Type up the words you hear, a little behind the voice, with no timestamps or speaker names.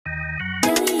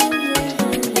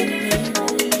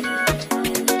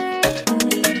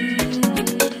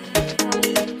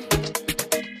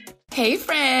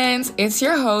friends, it's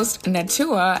your host,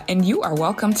 Natua, and you are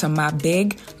welcome to my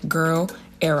big girl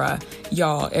era.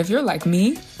 Y'all, if you're like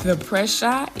me, the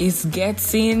pressure is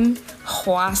getting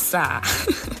huasa.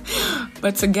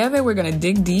 But together we're gonna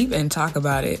dig deep and talk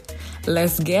about it.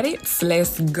 Let's get it,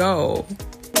 let's go.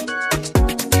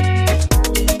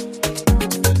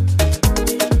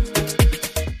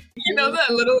 You know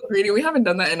that little greeting? We haven't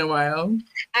done that in a while.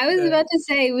 I was about to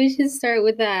say we should start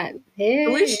with that. Hey.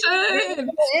 We should.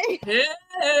 Hey.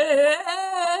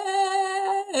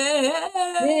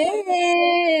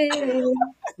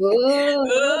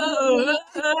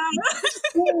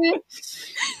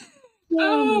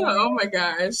 Oh my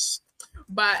gosh.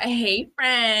 But hey,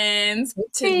 friends.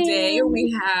 Today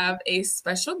we have a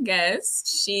special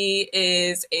guest. She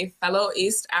is a fellow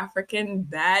East African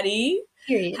baddie.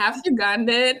 Period. Half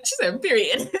Ugandan. She said,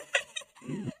 period.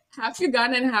 Half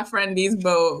Ugandan, half Rwandese,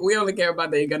 but we only care about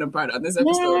the Ugandan part on this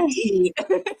episode.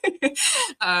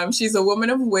 She's a woman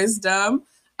of wisdom,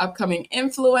 upcoming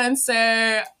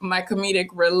influencer, my comedic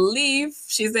relief.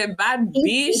 She's a bad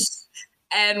bitch.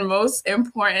 And most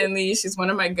importantly, she's one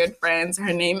of my good friends.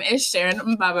 Her name is Sharon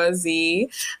Mbabazi.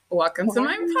 Welcome to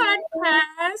my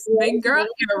podcast, Big Girl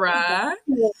Era.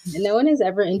 No one has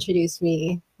ever introduced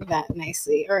me that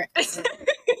nicely. Or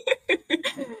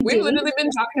We've literally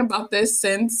been talking about this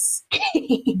since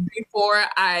before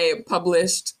I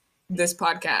published this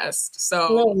podcast.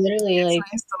 So literally, it's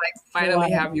nice to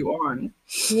finally have you on.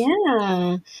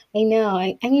 Yeah, I know.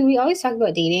 I mean, we always talk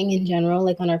about dating in general,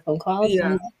 like on our phone calls.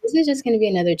 Yeah. This is just going to be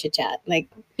another chit chat.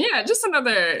 Yeah, just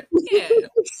another,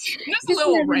 just a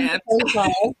little rant.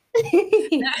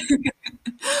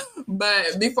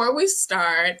 But before we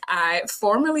start, I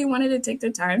formally wanted to take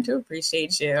the time to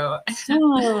appreciate you.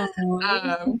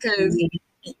 Because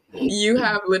you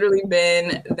have literally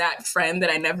been that friend that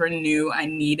I never knew I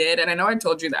needed. And I know I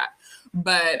told you that.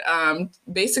 But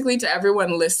basically, to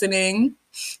everyone listening,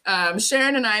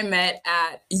 Sharon and I met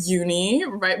at uni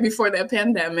right before the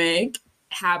pandemic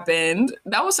happened.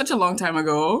 That was such a long time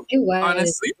ago. It was.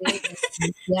 Honestly.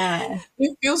 Yeah.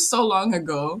 It feels so long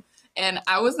ago. And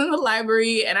I was in the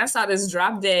library and I saw this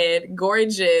drop dead,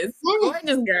 gorgeous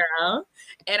girl.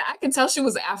 And I could tell she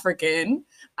was African.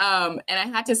 And I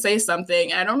had to say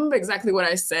something. And I don't remember exactly what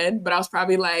I said, but I was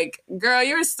probably like, girl,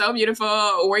 you're so beautiful.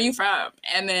 Where are you from?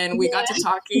 And then we got to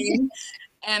talking.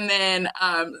 And then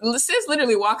sis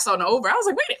literally walks on over. I was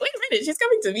like, wait a minute, she's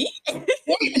coming to me.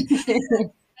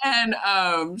 And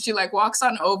she walks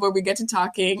on over, we get to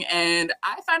talking, and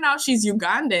I find out she's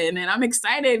Ugandan, and I'm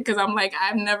excited because I'm like,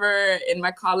 I've never in my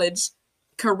college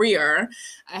career,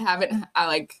 I had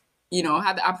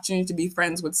the opportunity to be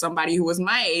friends with somebody who was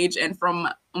my age and from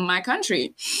my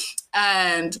country.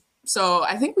 And so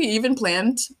I think we even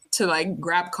planned to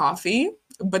grab coffee,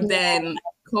 but then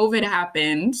COVID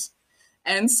happened.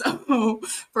 And so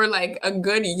for a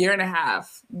good year and a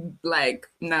half,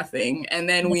 nothing. And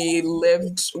then we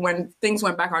lived, when things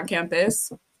went back on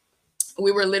campus,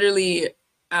 we were literally,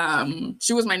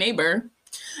 she was my neighbor.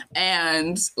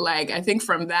 And I think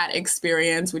from that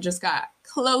experience, we just got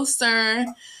closer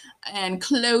and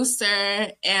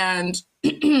closer. And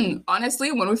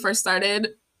honestly, when we first started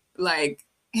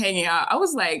hanging out, I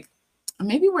was like,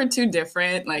 maybe we're too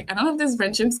different. I don't know if this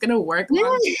friendship's gonna work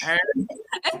long term.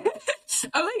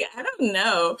 I'm like, I don't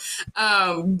know.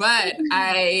 But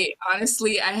I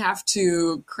have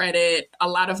to credit a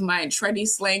lot of my trendy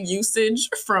slang usage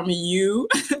from you.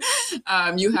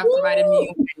 You have provided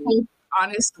me with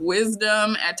honest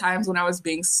wisdom at times when I was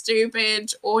being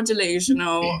stupid or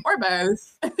delusional or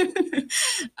both.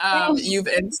 You've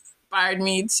inspired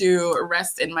me to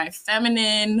rest in my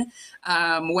feminine.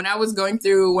 When I was going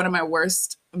through one of my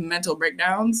worst mental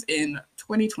breakdowns in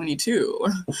 2022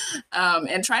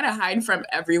 and trying to hide from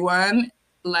everyone,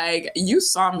 you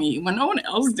saw me when no one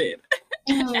else did.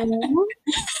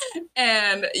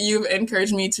 And you've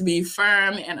encouraged me to be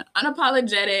firm and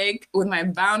unapologetic with my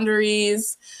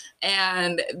boundaries.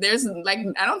 And there's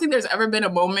I don't think there's ever been a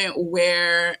moment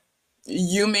where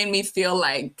you made me feel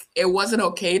like it wasn't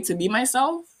okay to be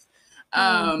myself.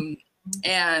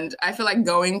 And I feel like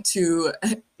going to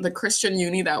the Christian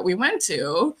uni that we went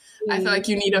to, I feel like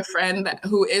you need a friend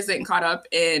who isn't caught up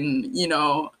in,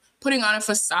 putting on a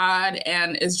facade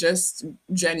and is just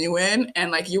genuine.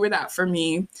 And you were that for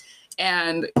me.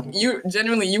 And you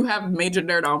have major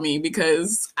dirt on me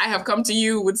because I have come to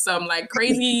you with some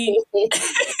crazy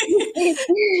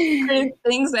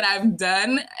things that I've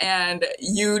done. And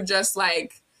you just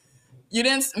you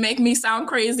didn't make me sound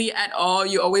crazy at all.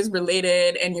 You always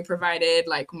related and you provided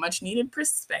much needed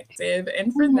perspective.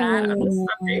 And for that, I'm so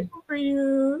grateful for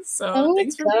you. So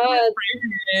thanks for being my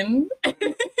friend.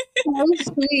 so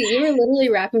sweet. You were literally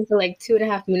rapping for like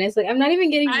 2.5 minutes. Like, I'm not even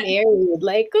getting I, married.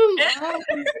 Like, come on.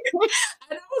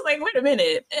 I was like, wait a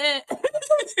minute. Come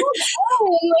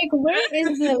on. Like, where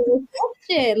is the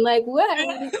reception? Like, what are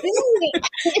we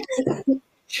doing?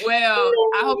 Well,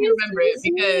 I No, hope you you're remember so it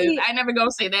because sweet. I never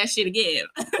gonna say that shit again.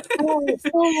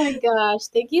 Oh my gosh.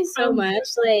 Thank you so much.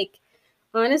 Like,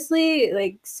 honestly,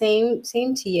 like same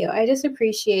to you. I just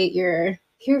appreciate your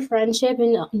friendship,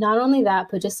 and not only that,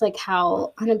 but just like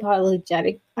how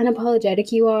unapologetic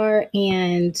you are,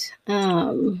 and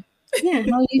yeah,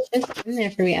 how you just been there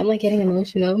for me. I'm like getting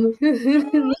emotional.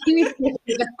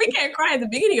 We can't cry at the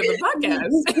beginning of the podcast.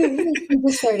 We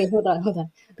just started. Hold on. But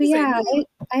It's like, yeah,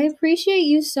 I appreciate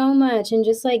you so much, and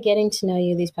just like getting to know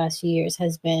you these past few years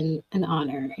has been an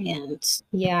honor. And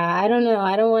yeah, I don't know.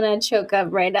 I don't want to choke up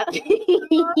right now.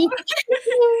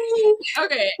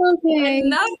 okay, Okay.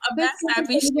 enough of that Let's take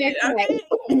sappy it shit, back okay?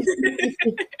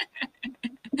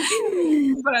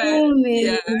 But Oh man.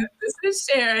 yeah, this is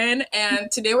Sharon, and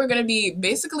today we're going to be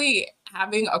basically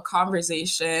having a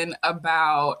conversation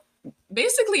about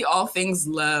basically all things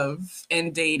love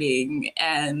and dating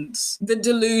and the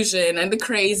delusion and the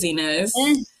craziness.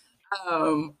 Eh,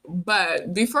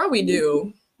 But before we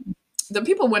do, the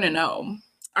people want to know,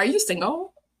 are you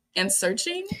single and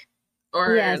searching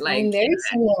or yes, I'm like very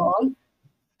single.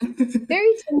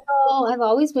 Very single. I've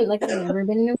always been like I've never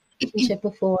been in a relationship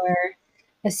before,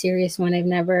 a serious one. I've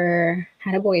never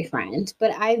had a boyfriend,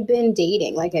 but I've been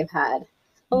dating. Like I've had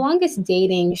the longest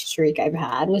dating streak I've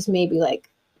had was maybe like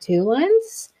 2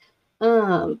 months.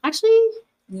 Actually,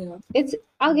 yeah, it's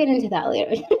I'll get into that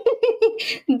later.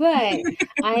 But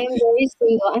I am very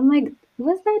single. I'm like,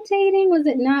 was that dating? Was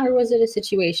it not, or was it a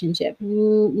situationship?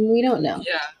 We don't know.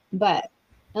 yeah. But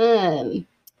um,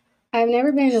 I've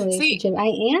never been in a See, relationship. I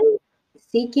am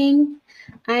seeking.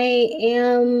 I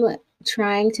am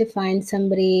trying to find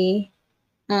somebody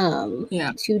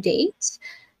yeah, to date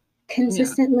yeah,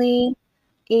 consistently.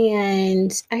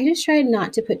 And I just tried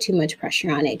not to put too much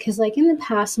pressure on it because, like, in the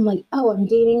past, I'm like, oh, I'm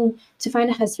dating to find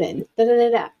a husband, da da da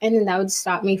da. And then that would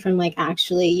stop me from, like,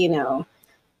 actually,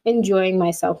 enjoying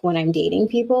myself when I'm dating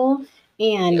people.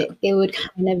 yeah, And it would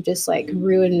kind of just, like, it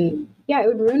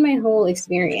would ruin my whole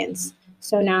experience.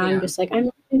 So now I'm yeah, just like, I'm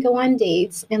going to go on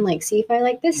dates and, like, see if I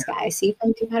like this yeah. guy, see if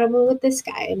I'm compatible with this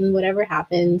guy, and whatever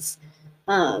happens.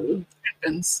 Um,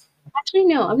 Happens. Actually,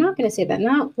 no, I'm not going to say that.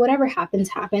 Not whatever happens,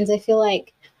 happens. I feel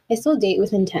like I still date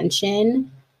with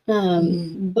intention,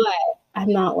 Mhm. but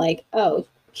I'm not like, oh,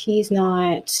 he's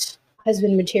not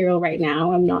husband material right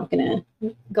now. I'm not going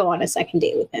to go on a second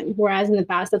date with him. Whereas in the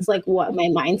past, that's like what my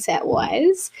mindset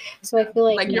was. So I feel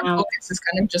like Like your now, focus is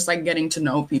kind of just like getting to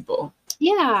know people.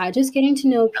 yeah, just getting to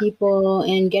know people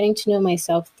and getting to know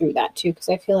myself through that too, because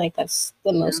I feel like that's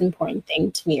the Yeah, most important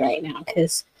thing to me right now.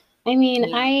 Because I mean,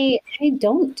 yeah, I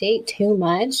don't date too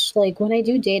much. Like when I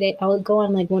do date, I'll go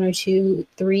on like one or two,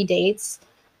 three dates,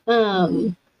 hmm,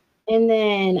 um, and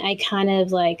then I kind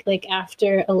of like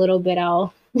after a little bit,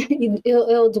 I'll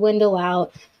it'll dwindle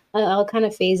out. I'll kind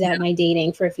of phase yeah, out my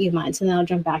dating for a few months, and then I'll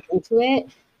jump back into it.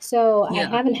 So I yeah.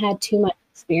 haven't had too much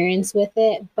experience with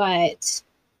it, but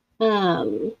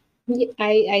um,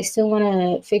 I still want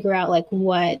to figure out like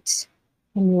what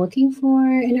I'm looking for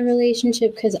in a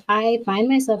relationship because I find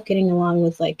myself getting along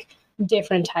with like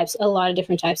a lot of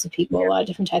different types of people, a Yeah. lot of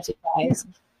different types of Yeah. guys.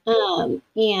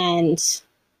 And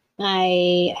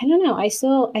I don't know. I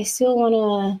still want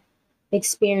to You're still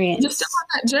experience on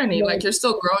that journey. more. Like you're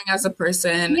still growing as a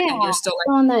person Yeah, and you're still like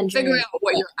still on that figuring journey. out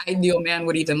what your ideal man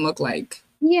would even look like.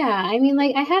 Yeah, I mean,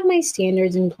 like I have my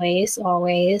standards in place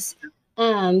always,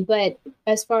 but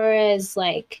as far as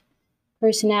like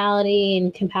personality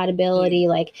and Yeah. compatibility,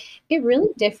 like it really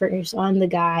differs on the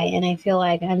guy, and I feel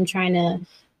like I'm trying to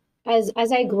as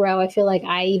I grow, I feel like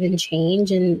I even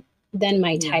change, and then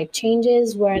my Yeah. type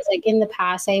changes. Whereas like in the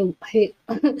past, I in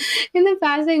the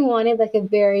past I wanted like a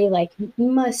very like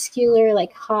muscular,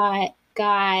 like hot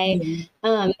guy,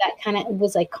 Yeah. that kind of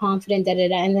was like confident, da da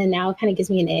da, and then now it kind of gives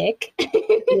me an ick.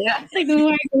 Yeah. Like the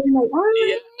more I go, I'm like, Yeah. oh,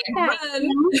 I Like like that,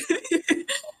 run.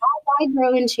 I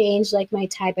grow and change, like my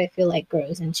type I feel like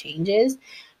grows and changes.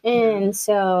 Yeah. And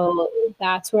so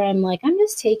that's where I'm like, I'm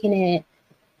just taking it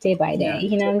day by day.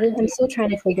 Yeah. I'm still trying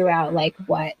to figure out like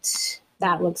what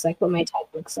that looks like, what my type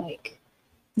looks like.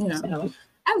 Yeah. So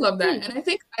I love yeah. that.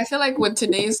 And I feel like with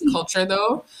today's culture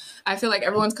though, I feel like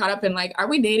everyone's caught up in like, are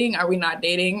we dating? Are we not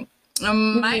dating?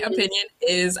 My Mhm. opinion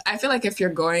is I feel like if you're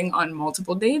going on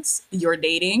multiple dates, you're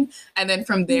dating. And then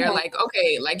from there, Yeah. like,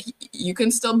 okay, like you can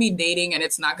still be dating and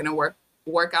it's not gonna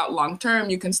work out long term.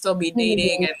 You can still be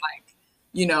dating Mhm. and like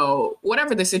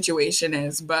whatever the situation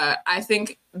is. But I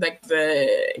think like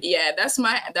that's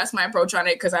my approach on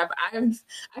it, because I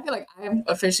feel like I've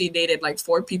officially dated like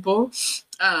 4 people.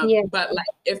 Yeah. But like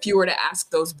if you were to ask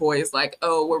those boys like,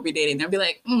 oh, were we dating? They'll be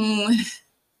like,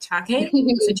 Chake,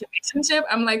 situationship.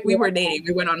 I'm like, we Yeah. were dating.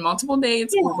 We went on multiple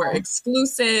dates. We were Yeah.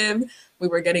 exclusive. We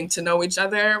were getting to know each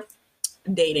other.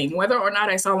 Dating. Whether or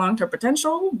not I saw long-term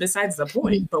potential, besides the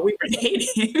point, but we were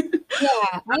dating.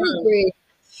 Yeah, I agree.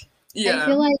 I Yeah.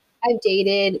 feel like I've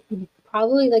dated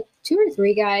probably like 2 or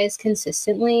 3 guys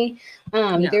consistently.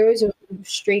 Yeah. There was a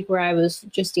streak where I was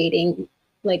just dating,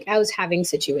 like I was having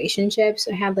situationships.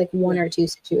 I had like 1 or 2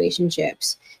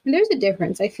 situationships. And there's a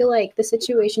difference. I feel like the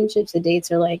situationships, the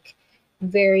dates are like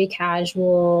very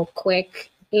casual,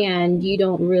 quick, and you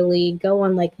don't really go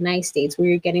on like nice dates where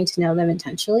you're getting to know them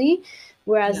intentionally.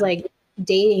 Whereas Yeah. like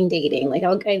dating, like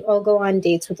I'll go on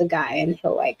dates with a guy and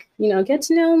he'll like, get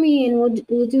to know me, and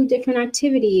we'll do different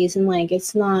activities, and like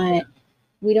it's not,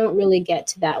 we don't really get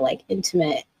to that like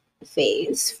intimate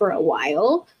phase for a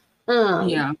while.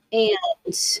 Yeah. And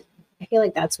I feel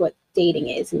like that's what dating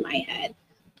is in my head.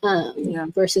 Yeah.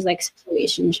 Versus like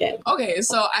situationship. Okay,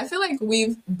 so I feel like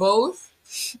we've both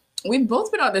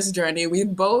been on this journey. We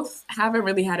both haven't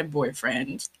really had a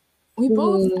boyfriend. I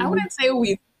Mm, wouldn't say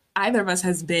either of us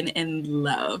has been in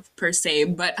love per se,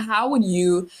 but how would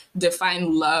you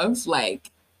define love,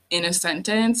 like in a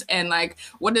sentence? And like,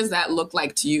 what does that look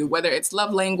like to you? Whether it's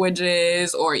love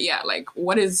languages or, yeah, like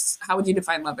how would you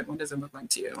define love and what does it look like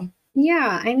to you?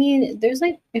 yeah, I mean, there's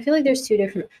like, I feel like there's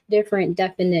two different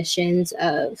definitions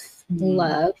of Mhm.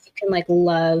 love. You can like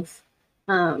love,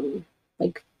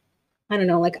 like, I don't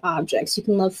know, like objects. You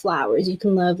can love flowers. You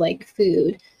can love like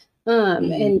food.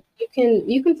 Mhm. And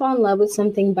you can fall in love with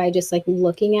something by just like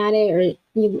looking at it, or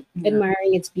you Yeah.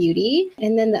 admiring its beauty.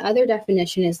 And then the other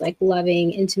definition is like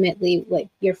loving intimately, like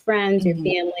your friends, your Mhm.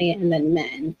 family, and then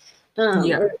men,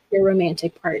 Yeah. or your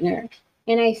romantic partner.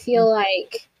 And I feel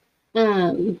like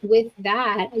with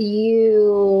that,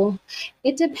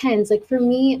 it depends. Like for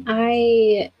me,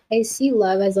 I see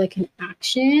love as like an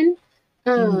action.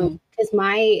 Mhm. Because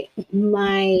my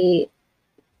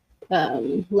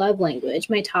love language,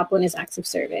 my top one is acts of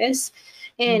service.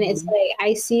 And it's Mhm. like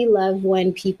I see love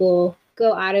when people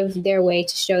go out of their way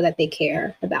to show that they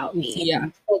care about me. Yeah.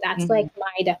 So that's like Mhm.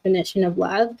 my definition of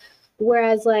love.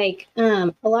 Whereas like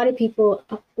a lot of people,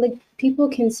 like people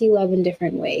can see love in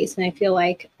different ways. And I feel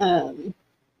like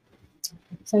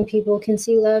some people can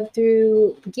see love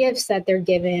through gifts that they're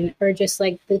given, or just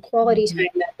like the quality Mhm. time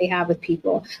that they have with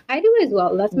people. I do as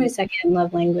well. That's my second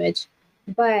love language.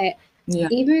 But Yeah.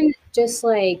 even just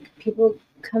like people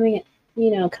coming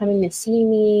to see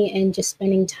me and just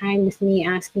spending time with me,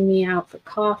 asking me out for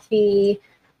coffee.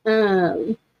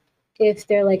 Um, if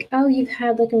they're like, oh, you've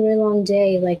had like a really long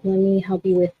day, like, let me help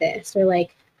you with this. Or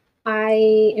like,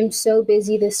 I am so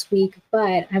busy this week,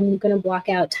 but I'm going to block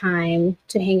out time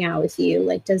to hang out with you.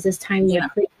 Like, does this time Yeah.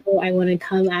 work for you? I want to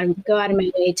go out of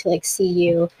my way to like see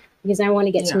you because I want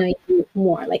to get to Yeah. know you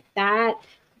more. Like that's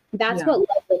Yeah. what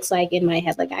love looks like in my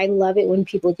head. Like, I love it when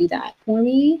people do that for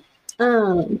me.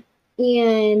 Um,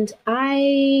 and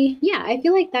I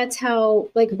feel like that's how,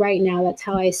 like right now, that's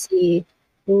how I see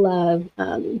love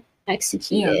Yeah.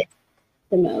 executed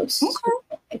the most.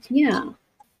 Okay. Yeah.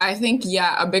 I think,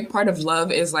 yeah, a big part of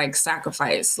love is like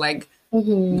sacrifice, like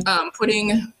Mm-hmm.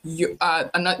 putting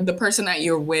the person that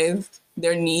you're with,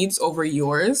 their needs over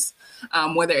yours,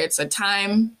 whether it's a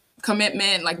time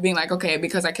commitment, like being like, okay,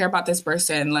 because I care about this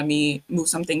person, let me move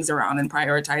some things around and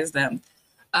prioritize them.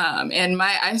 And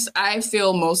I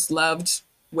feel most loved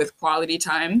with quality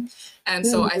time. And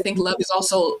so I think love is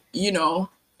also,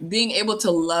 being able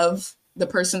to love the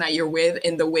person that you're with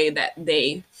in the way that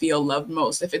they feel loved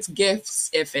most. If it's gifts,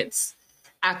 if it's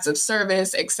acts of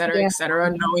service, Yeah. et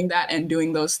cetera, knowing that and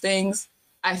doing those things.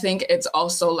 I think it's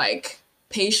also like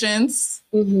patience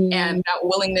Mm-hmm. and that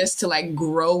willingness to like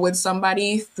grow with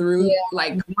somebody through Yeah.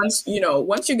 like once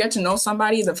you get to know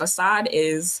somebody, the facade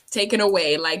is taken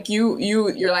away. Like you're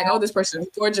like, oh, this person is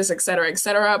gorgeous, et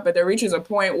cetera, but there reaches a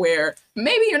point where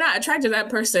maybe you're not attracted to that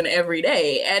person every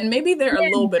day, and maybe they're a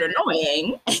little bit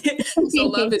annoying. So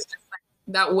love is just like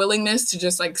that willingness to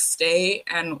just like stay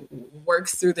and work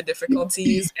through the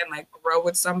difficulties and like grow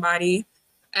with somebody,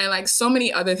 and like so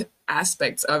many other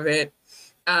aspects of it.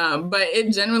 But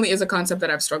it generally is a concept that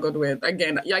I've struggled with.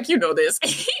 Again, like this,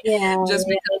 Yeah. just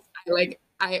because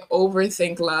I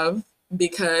overthink love,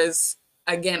 because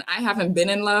again, I haven't been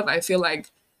in love. I feel like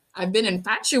I've been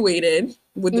infatuated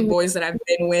with the Mhm. boys that I've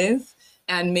been with,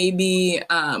 and maybe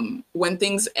when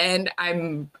things end,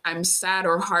 I'm sad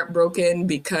or heartbroken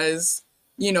because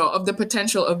of the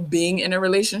potential of being in a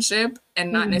relationship,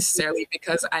 and not Mhm. necessarily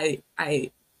because I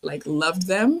like loved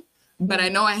them, but I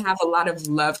Mhm. know I have a lot of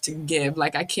love to give.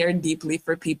 Like, I care deeply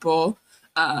for people.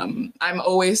 I'm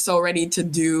always so ready to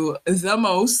do the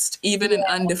most, even in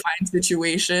Yeah. undefined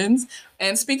situations.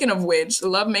 And speaking of which,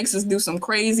 love makes us do some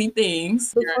crazy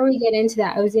things. Before we get into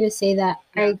that, I was going to say that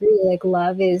I Yeah. agree. Like,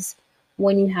 love is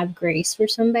when you have grace for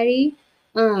somebody.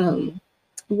 Um,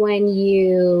 Hmm. when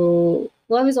you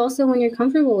love is also when you're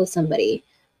comfortable with somebody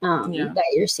Yeah. that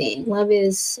you're seeing. Love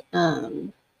is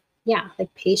yeah,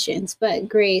 like patience. But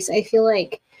grace, I feel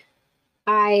like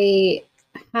I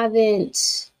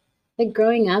haven't, like,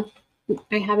 growing up,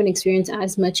 I haven't experienced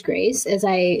as much grace as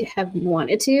I have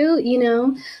wanted to,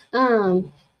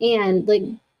 and like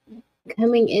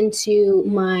coming into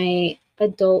my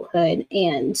adulthood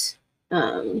and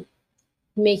um,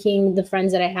 making the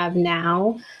friends that I have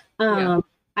now, Yeah.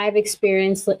 I've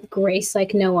experienced like grace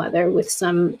like no other with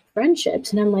some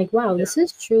friendships. And I'm like, wow, Yeah. this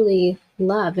is truly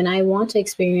love. And I want to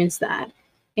experience that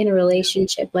in a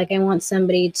relationship. Like, I want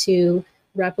somebody to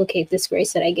replicate this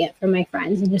grace that I get from my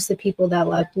friends and just the people that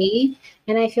love me.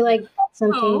 And I feel like that's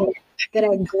something Oh. that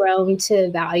I've grown to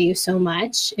value so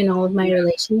much in all of my Yeah.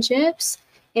 relationships.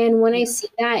 And when I see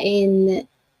that in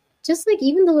just like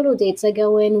even the little dates I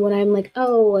go in when I'm like,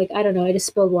 oh, like, I don't know, I just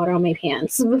spilled water on my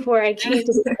pants before I came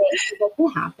to the date. Like,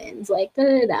 what happens? Like, da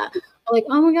da da. I'm like,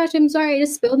 oh my gosh, I'm sorry, I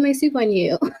just spilled my soup on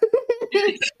you.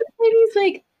 And he's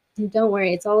like, don't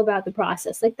worry, it's all about the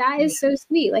process. Like, that is so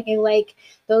sweet. Like, I like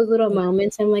those little Yeah.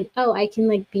 moments. I'm like, oh, I can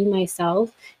like be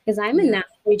myself because Yeah.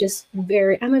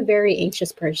 I'm a very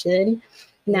anxious person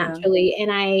Yeah. naturally.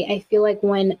 And I feel like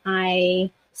when I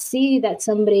see that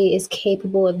somebody is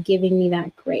capable of giving me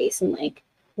that grace and like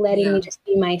letting me Yeah. just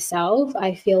be myself,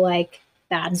 I feel like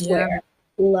that's Yeah. where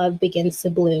love begins to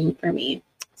bloom for me.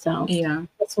 So Yeah.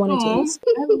 that's one of Oh, James.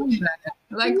 I love that.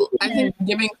 Like, I Yeah. think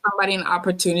giving somebody an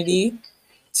opportunity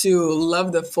to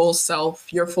love the full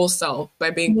self, your full self, by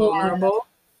being Yeah. vulnerable.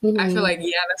 I feel Mhm. like,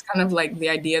 yeah, that's kind of like the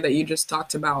idea that you just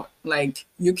talked about. Like,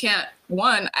 you can't,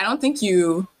 one, I don't think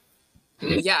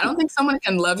someone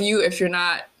can love you if you're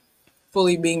not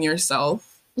fully being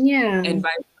yourself, Yeah. and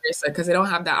vice versa, because they don't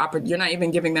have you're not even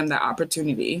giving them that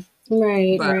opportunity.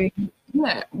 Right, But right.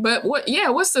 yeah,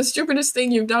 what's the stupidest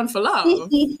thing you've done for love?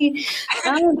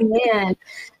 Oh man.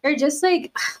 Or just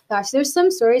like, gosh, there's some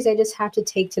stories I just have to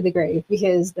take to the grave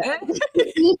because that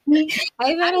I've I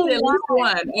had a need at least lot.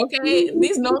 one, okay?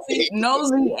 These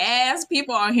nosy ass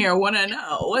people on here want to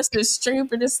know what's the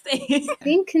stupidest thing. I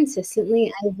think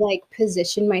consistently I've like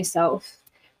positioned myself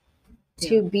Yeah,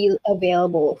 to be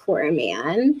available for a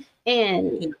man.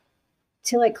 And yeah,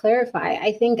 to like clarify,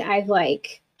 I think I've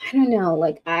like, I don't know,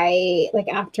 like I like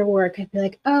after work I'd be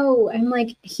like, oh, I'm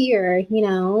like here,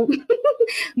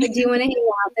 like, do you want to hang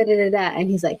out? Da, da, da, da. And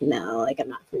he's like, no, like I'm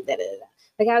not free. Da, da, da, da.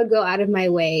 Like, I would go out of my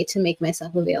way to make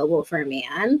myself available for a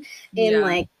man in yeah,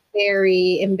 like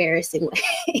very embarrassing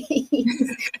ways.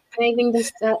 And I think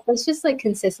that's just like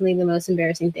consistently the most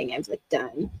embarrassing thing I've like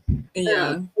done.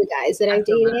 yeah. The guys that I I've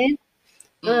feel that. dated.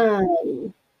 Mm.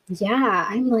 Um, yeah,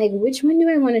 I'm like, which one do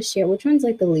I want to share? Which one's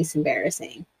like the least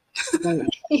embarrassing?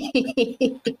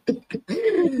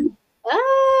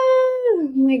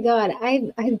 Oh my god,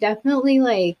 I've definitely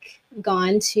like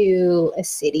gone to a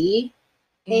city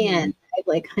Hmm. and I've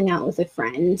like hung out with a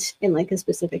friend in like a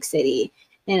specific city,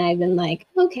 and I've been like,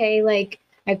 okay, like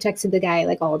I've texted the guy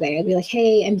like all day. I'd be like,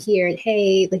 hey, I'm here.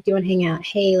 Hey, like, do you want to hang out?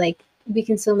 Hey, like, we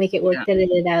can still make it work. Yeah. Da,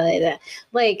 da, da, da, da.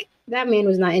 Like, that man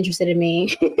was not interested in me.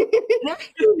 He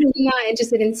was not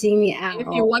interested in seeing me at If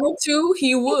he all. wanted to, he If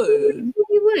he would. would,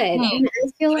 he would. Hmm. And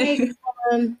I feel like,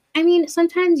 I mean,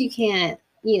 sometimes you can't,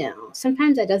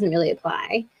 sometimes that doesn't really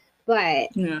apply.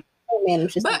 But Yeah. oh man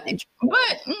was just But not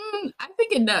interested. I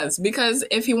think it does, because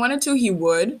if he wanted to, he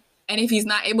would, and if he's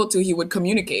not able to, he would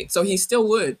communicate. So he still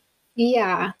would.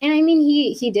 Yeah, and I mean,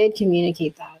 he did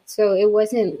communicate that, so it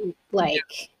wasn't Yeah.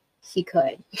 like he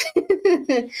could.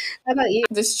 How about you?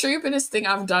 The stupidest thing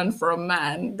I've done for a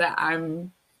man that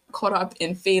I'm caught up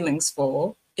in feelings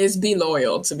for is be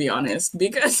loyal, to be honest.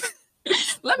 Because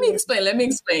let me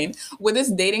explain. With this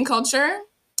dating culture,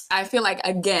 I feel like,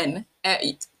 again,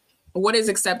 what is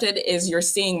accepted is you're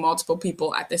seeing multiple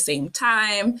people at the same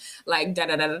time, like da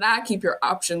da da da da. Keep your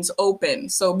options open.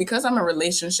 So because I'm a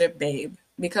relationship babe,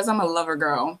 because I'm a lover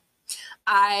girl,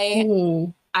 I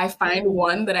Mhm. I find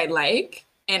one that I like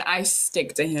and I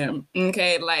stick to him.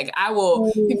 Okay. Like,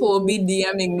 people will Mhm. be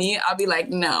DMing me. I'll be like,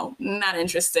 no, not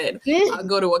interested. I'll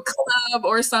go to a club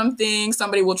or something.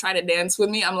 Somebody will try to dance with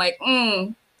me. I'm like,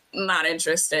 not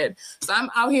interested. So I'm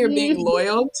out here being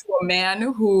loyal to a man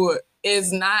who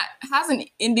hasn't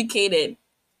indicated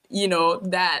you know,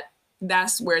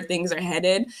 that's where things are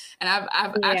headed. And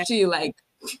I've actually like,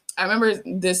 I remember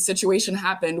this situation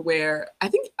happened where I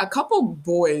think a couple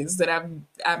boys that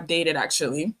I've dated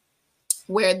actually,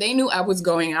 where they knew I was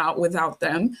going out without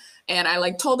them. And I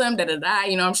like told them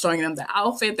you know, I'm showing them the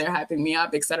outfit, they're hyping me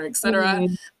up, et cetera, et cetera.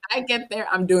 Mhm. I get there,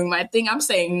 I'm doing my thing. I'm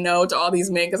saying no to all these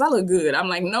men because I look good. I'm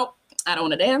like, nope, I don't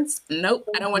want to dance. Nope,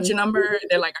 I don't want your number.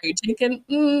 They're like, are you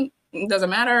taken? Doesn't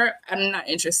matter. I'm not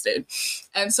interested.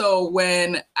 And so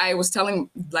when I was telling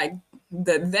like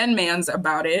the then man's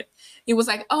about it, he was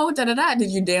like, oh, da da da,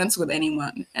 did you dance with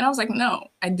anyone? And I was like, no,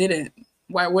 I didn't.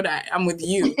 Why would I? I'm with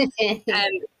you.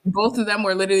 And both of them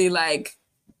were literally like,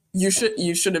 you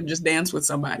should have just danced with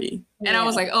somebody. And I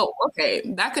was Yeah. like, oh, okay.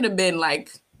 That could have been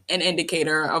like an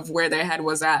indicator of where their head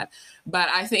was at. But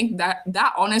I think that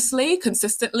honestly,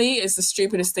 consistently is the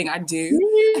stupidest thing I do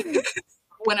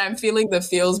when I'm feeling the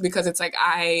feels, because it's like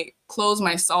I close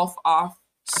myself off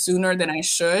sooner than I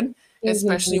should,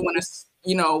 especially Mhm. when it's,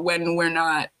 you know, when we're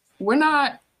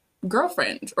not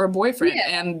girlfriend or boyfriend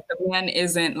Yeah. and the man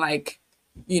isn't like,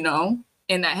 you know,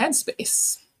 in that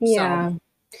headspace. So Yeah.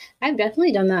 I've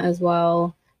definitely done that as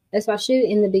well,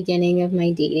 especially in the beginning of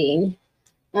my dating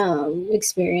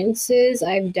experiences.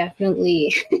 I've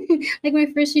definitely like my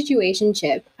first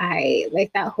situationship, I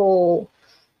like that whole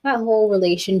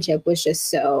relationship was just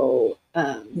so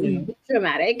yeah.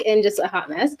 dramatic and just a hot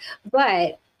mess.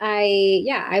 But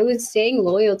I was staying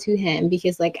loyal to him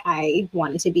because like I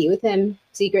wanted to be with him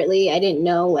secretly. I didn't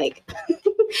know like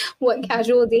what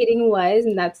casual dating was,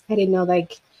 and I didn't know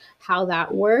like how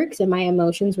that works, and my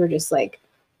emotions were just like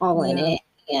all in Yeah. it.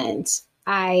 And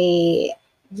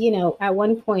at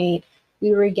one point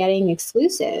we were getting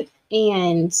exclusive,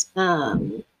 and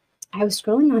I was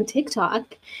scrolling on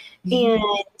TikTok, and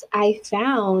I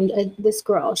found this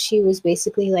girl. She was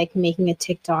basically like making a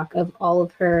TikTok of all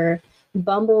of her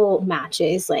Bumble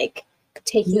matches, like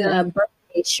taking Yeah. a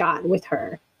birthday shot with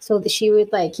her. So that she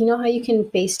would like, you know how you can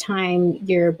FaceTime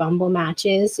your Bumble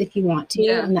matches if you want to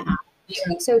Yeah. on the app.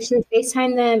 Yeah. So she would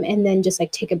FaceTime them and then just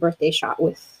like take a birthday shot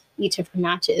with each of her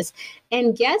matches.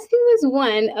 And guess who was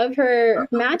one of her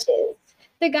matches?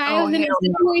 The guy I Oh was in a hell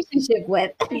no. situationship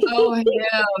with. Oh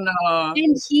hell no.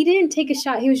 And he didn't take a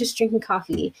shot. He was just drinking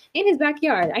coffee in his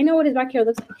backyard. I know what his backyard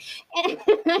looks like.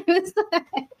 And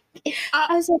Uh,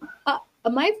 I was like,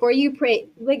 my for you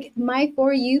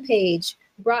page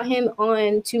brought him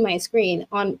on to my screen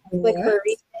on like for a what?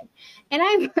 reason. And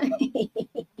I'm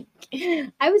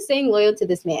like, I was staying loyal to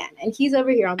this man, and he's over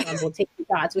here on Bumble taking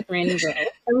shots with random girls.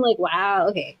 I'm like, wow,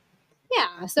 okay,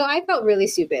 yeah. So I felt really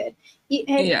stupid. And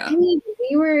I Yeah. mean,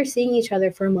 we were seeing each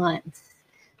other for months,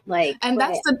 like, And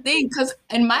that's but the thing, because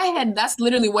in my head, that's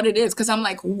literally what it is. Because I'm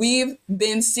like, we've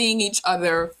been seeing each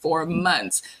other for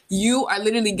months. You are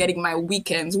literally getting my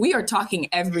weekends. We are talking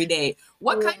every day.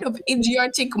 What kind of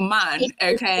idiotic man,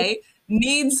 okay,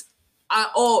 needs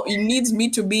it needs me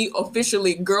to be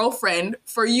officially girlfriend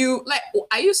for you? Like,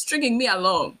 are you stringing me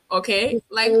along? Okay,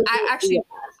 like I yeah. actually,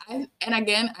 and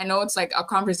again, I know it's like a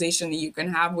conversation that you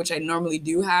can have, which I normally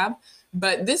do have,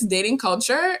 but this dating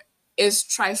culture is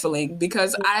trifling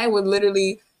because I would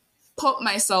literally put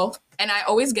myself, and I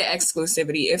always get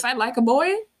exclusivity. If I like a boy,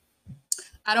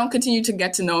 I don't continue to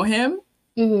get to know him,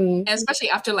 Mhm. and especially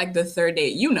after like the third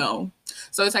date, you know.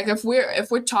 So it's like if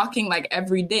we're talking like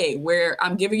every day, where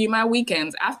I'm giving you my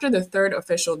weekends after the third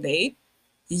official date,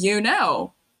 you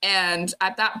know. And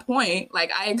at that point,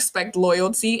 like I expect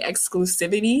loyalty,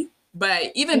 exclusivity.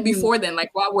 But even Mhm. before then, like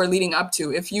what we're leading up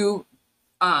to, if you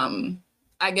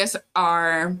I guess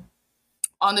are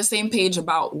on the same page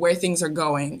about where things are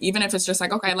going, even if it's just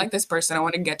like, okay, I like this person, I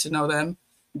want to get to know them,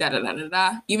 da da da da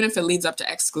da. Even if it leads up to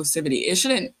exclusivity,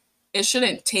 it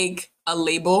shouldn't take a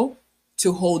label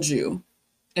to hold you,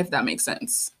 if that makes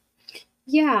sense.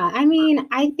 Yeah, I mean,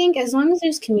 I think as long as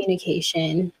there's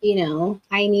communication,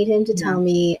 I need him to Yeah. tell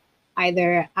me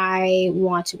either I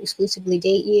want to exclusively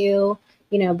date you,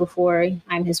 before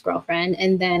I'm his girlfriend,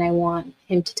 and then I want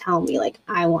him to tell me like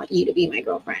I want you to be my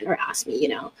girlfriend or ask me.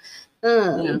 Yeah.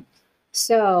 Um,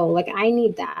 so like I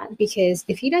need that because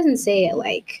if he doesn't say it,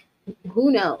 like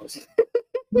who knows?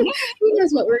 Who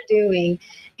knows what we're doing?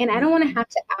 And I don't want to have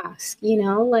to ask,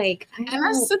 like I And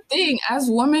that's don't. the thing. As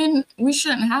women, we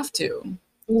shouldn't have to.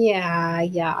 Yeah,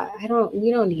 yeah. I don't.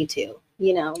 We don't need to.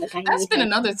 Like I That's need been him.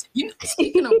 another.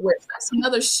 Speaking of which, that's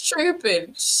another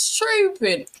stupid,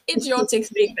 idiotic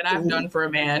thing that I've done for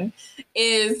a man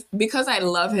is because I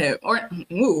love him. Or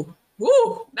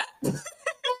that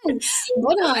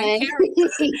Hold because I on.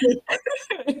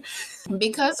 care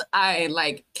because I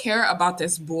like care about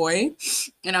this boy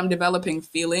and I'm developing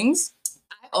feelings.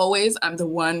 I'm the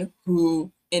one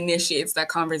who initiates that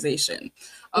conversation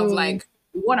of like,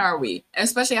 what are we?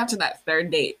 Especially after that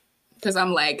third date. Because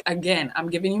I'm like, again, I'm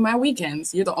giving you my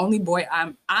weekends. You're the only boy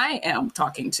I am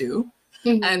talking to.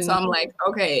 And so I'm like,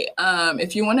 okay,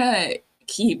 if you want to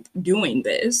keep doing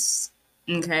this,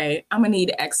 okay, I'm gonna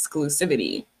need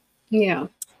exclusivity. Yeah.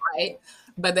 Right.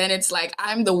 But then it's like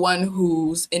I'm the one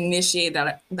who's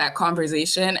initiated that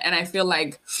conversation. And I feel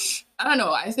like, I don't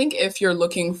know, I think if you're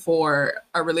looking for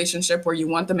a relationship where you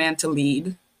want the man to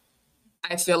lead,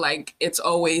 I feel like it's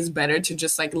always better to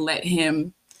just like let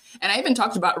him. And I even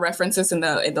talked about references in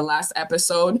the last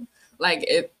episode.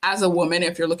 Like, as a woman,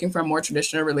 if you're looking for a more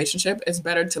traditional relationship, it's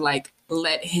better to like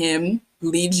let him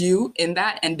lead you in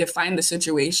that and define the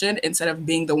situation instead of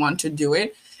being the one to do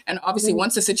it. And obviously,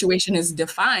 once the situation is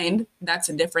defined, that's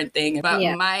a different thing. But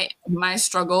Yeah. my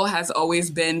struggle has always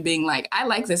been being like, I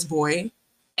like this boy,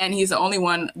 and he's the only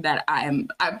one that I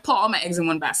put all my eggs in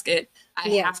one basket. I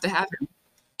have to have him.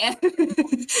 And,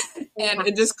 and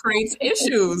it just creates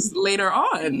issues later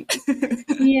on.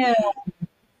 Yeah.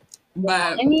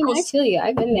 But I mean, I feel you.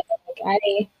 I've been there.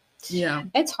 Like, yeah,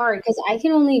 it's hard because I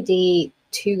can only date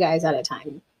 2 guys at a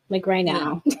time. Like right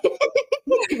now, I'm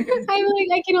like,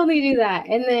 I can only do that.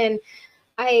 And then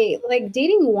I like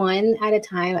dating one at a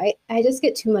time. I just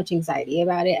get too much anxiety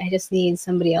about it. I just need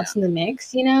somebody else in the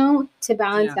mix, you know, to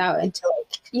balance out and to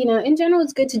like, you know, in general,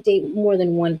 it's good to date more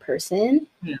than one person.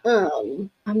 Yeah.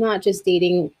 I'm not just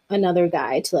dating another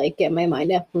guy to like get my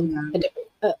mind off of a different.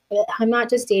 I'm not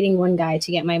just dating one guy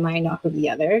to get my mind off of the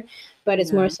other, but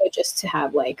it's more so just to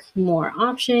have like more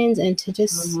options and to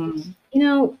just, you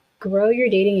know, grow your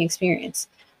dating experience.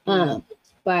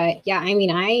 But yeah, I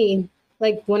mean, I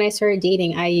like when I started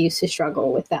dating, I used to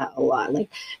struggle with that a lot.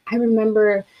 Like I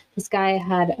remember this guy I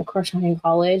had a crush on in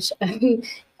college.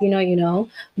 you know,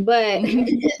 but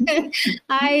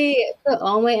I put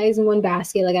all my eggs in one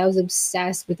basket. Like I was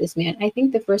obsessed with this man. I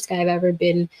think the first guy I've ever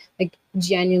been like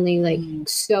genuinely like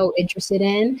so interested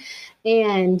in.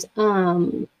 And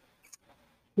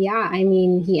yeah, I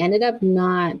mean, he ended up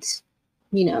not,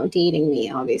 you know, dating me,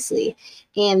 obviously.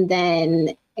 And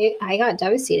then I got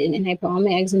devastated and I put all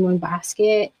my eggs in one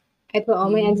basket.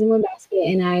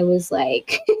 And I was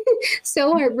like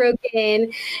so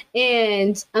heartbroken.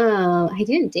 And I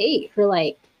didn't date for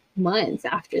like months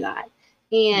after that.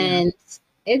 And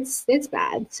it's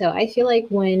bad. So I feel like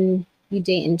when you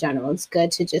date in general, it's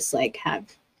good to just like have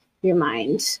your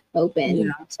mind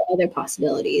open to other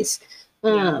possibilities.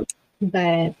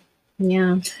 But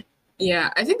yeah.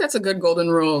 Yeah, I think that's a good golden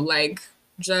rule. Like,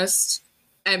 just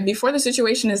and before the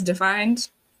situation is defined,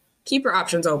 keep your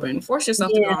options open. Force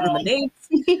yourself to go out on the dates.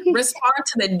 Respond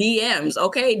to the DMs.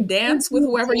 Okay, dance with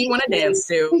whoever you want to dance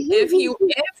to. If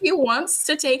he wants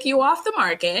to take you off the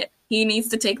market, he needs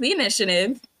to take the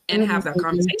initiative and have that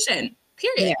conversation.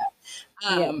 Period.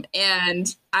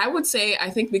 And I would say,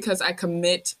 I think because I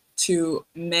commit to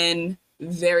men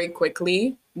very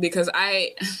quickly, because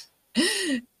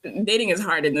dating is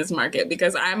hard in this market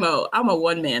because I'm a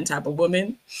one man type of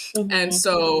woman. And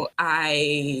so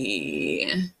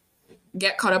I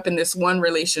get caught up in this one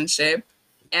relationship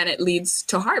and it leads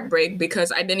to heartbreak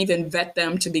because I didn't even vet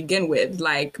them to begin with.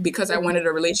 Like, because I wanted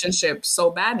a relationship so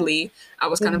badly, I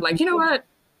was kind of like, you know what?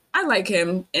 I like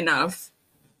him enough.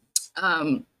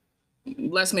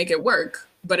 Let's make it work.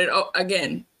 But it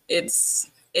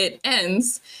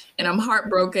ends and I'm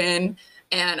heartbroken.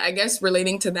 And I guess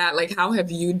relating to that, like, how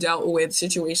have you dealt with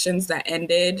situations that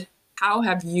ended? How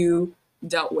have you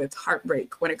dealt with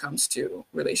heartbreak when it comes to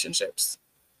relationships?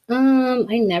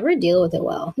 I never deal with it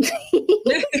well.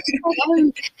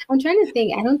 I'm trying to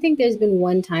think. I don't think there's been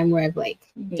one time where I've like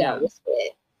dealt with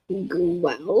it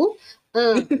well.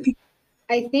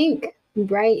 I think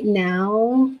right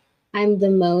now I'm the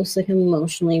most like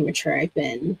emotionally mature I've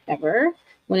been ever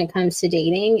when it comes to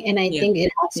dating, and I think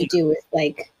it has to do with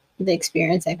like the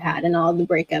experience I've had and all the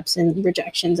breakups and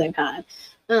rejections I've had.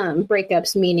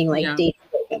 Breakups meaning like dating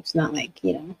breakups, not like,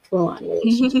 you know, full on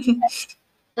relationships.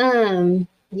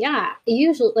 Yeah,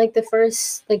 usually like the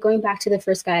first, like going back to the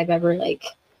first guy I've ever like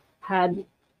had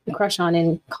a crush on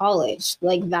in college,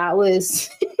 like that was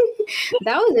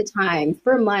that was a time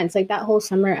for months. Like that whole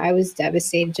summer I was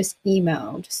devastated, just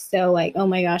emo, just so like, oh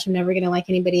my gosh, I'm never gonna like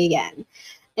anybody again.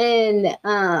 And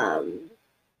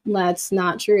that's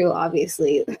not true,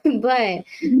 obviously. But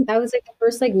that was like the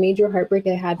first like major heartbreak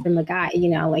I had from a guy, you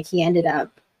know, like we ended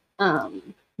up,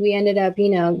 you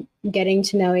know, getting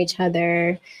to know each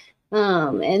other.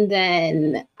 And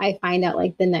then I find out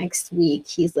like the next week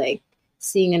he's like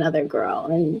seeing another girl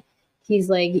and he's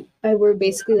like, we're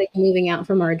basically like moving out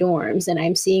from our dorms and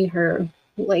I'm seeing her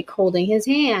like holding his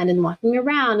hand and walking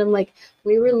around. And like,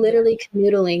 we were literally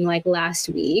canoodling like last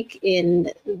week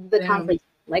in the conference.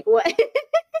 Like, what? What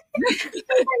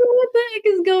the heck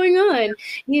is going on?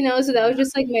 You know, so that was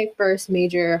just like my first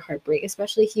major heartbreak.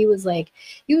 Especially he was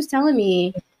telling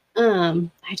me, I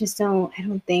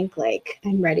don't think like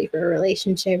I'm ready for a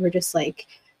relationship or just like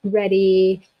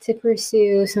ready to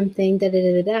pursue something, da da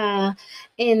da da da.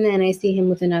 And then I see him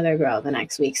with another girl the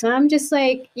next week. So I'm just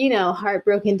like, you know,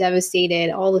 heartbroken,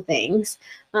 devastated, all the things,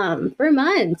 for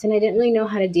months. And I didn't really know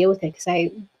how to deal with it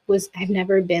because I've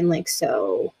never been like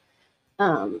so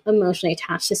emotionally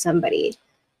attached to somebody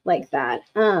like that.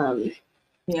 And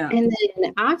then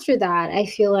after that, I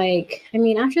feel like, I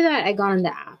mean, after that, I got on the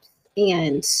apps,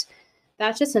 and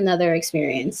that's just another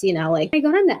experience, you know, like I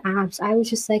got on the apps, I was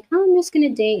just like, oh, I'm just going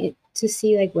to date to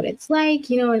see like what it's like,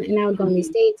 you know, and I would go on these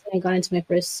dates, and I got into my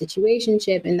first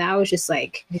situationship, and that was just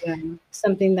like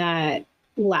something that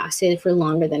lasted for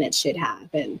longer than it should have.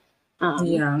 And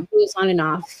it was on and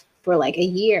off for like a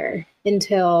year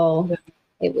until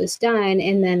it was done.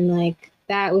 And then like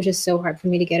that was just so hard for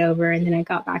me to get over. And then I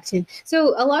got back to,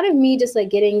 so a lot of me just like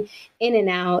getting in and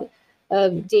out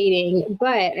of dating.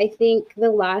 But I think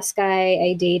the last guy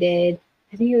I dated,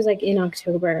 I think it was like in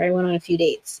October, I went on a few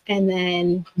dates and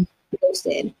then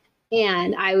ghosted.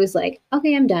 And I was like,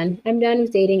 okay, I'm done. I'm done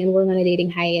with dating and we're on a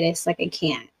dating hiatus. Like I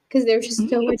can't, because there's just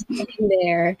so much in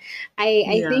there.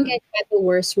 I think I had the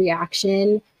worst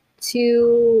reaction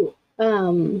to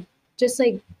just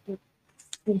like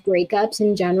breakups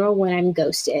in general when I'm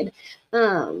ghosted.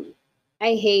 I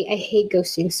hate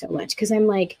ghosting so much because I'm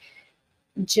like,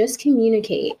 just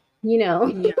communicate, you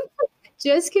know.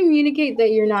 Just communicate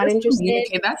that you're not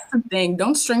interested. That's the thing.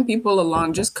 Don't string people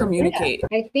along. Just communicate.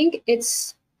 I think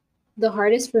it's the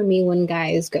hardest for me when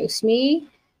guys ghost me.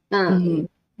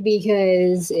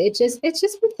 Because it's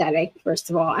just pathetic. First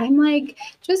of all, I'm like,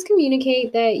 just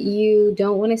communicate that you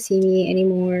don't want to see me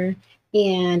anymore,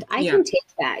 and I can take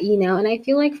that, you know. And I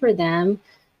feel like for them,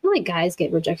 I feel like guys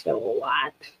get rejected a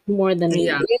lot more than we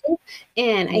do.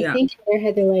 And I think in their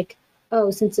head they're like,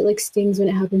 oh, since it like stings when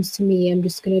it happens to me, I'm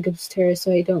just gonna ghost her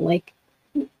so I don't like.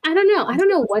 I don't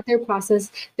know what their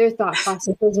thought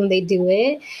process is when they do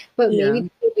it, but maybe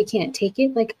we can't take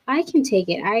it. Like I can take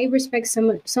it. I respect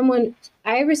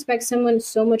I respect someone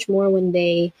so much more when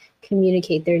they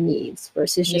communicate their needs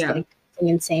versus just like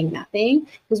and saying nothing.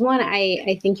 Because one,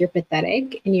 I think you're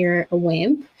pathetic and you're a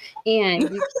wimp,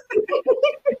 and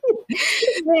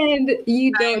and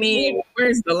you don't. I mean,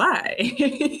 where's the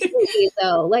lie?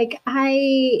 So like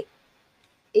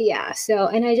so,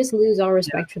 and I just lose all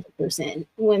respect for the person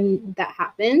when that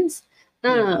happens.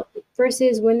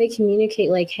 Versus when they communicate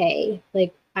like, hey,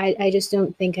 like I just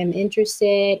don't think I'm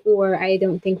interested, or I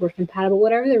don't think we're compatible,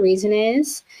 whatever the reason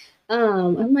is.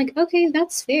 I'm like, okay,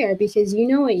 that's fair because you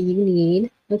know what you need.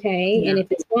 Okay. And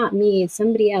if it's not me, it's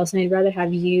somebody else. And I'd rather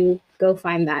have you go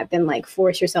find that than like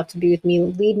force yourself to be with me,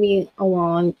 lead me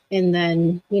along. And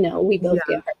then, you know, we both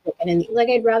get heartbroken. And like,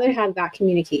 I'd rather have that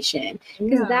communication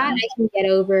because that I can get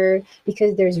over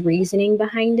because there's reasoning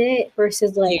behind it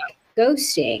versus like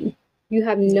ghosting. You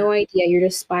have no idea. You're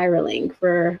just spiraling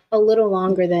for a little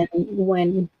longer than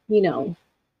when, you know,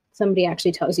 somebody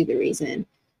actually tells you the reason.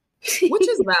 Which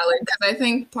is valid because I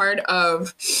think part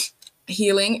of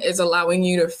healing is allowing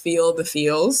you to feel the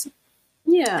feels.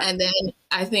 Yeah. And then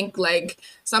I think like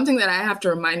something that I have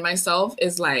to remind myself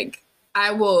is like,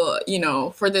 I will, you know,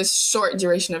 for this short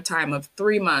duration of time of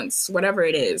 3 months, whatever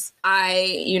it is,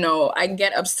 I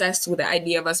get obsessed with the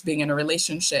idea of us being in a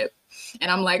relationship. And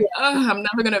I'm like, I'm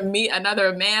never going to meet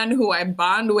another man who I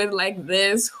bond with like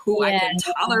this, who I can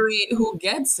tolerate, who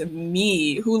gets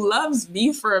me, who loves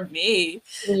me for me.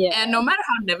 And no matter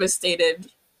how devastated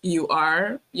you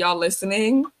are, y'all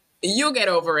listening, you'll get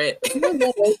over it. You'll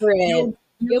get over it.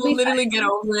 You'll literally get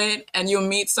over it, and you'll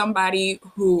meet somebody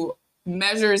who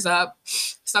measures up,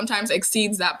 sometimes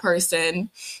exceeds that person,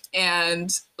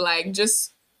 and like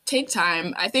just take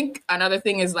time. I think another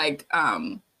thing is like,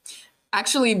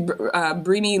 actually,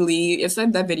 Brini Lee, it's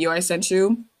like that video I sent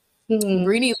you.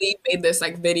 Brini Lee made this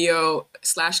like video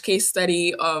 / case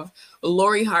study of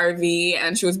Lori Harvey,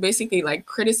 and she was basically like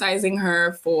criticizing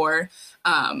her for,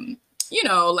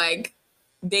 like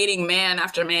dating man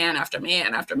after man after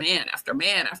man after man after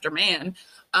man after man.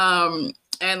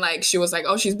 And like she was like,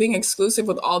 oh, she's being exclusive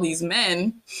with all these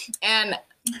men. And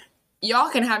y'all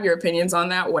can have your opinions on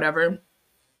that, whatever.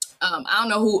 I don't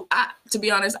know to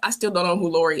be honest, I still don't know who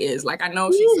Lori is. Like, I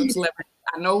know she's some celebrity.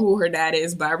 I know who her dad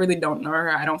is, but I really don't know her.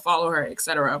 I don't follow her,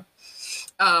 etc.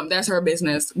 That's her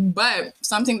business. But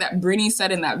something that Brini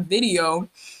said in that video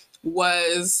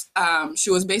was she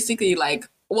was basically like,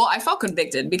 well, I felt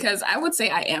convicted because I would say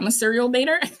I am a serial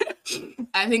dater.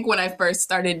 I think when I first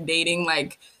started dating,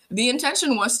 like the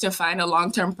intention was to find a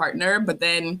long-term partner, but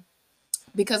then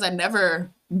because I'd never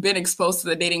been exposed to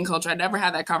the dating culture, I never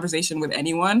had that conversation with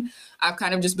anyone. I've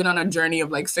kind of just been on a journey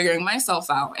of like figuring myself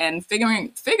out and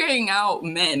figuring out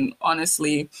men,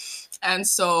 honestly. And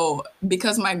so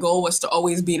because my goal was to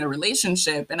always be in a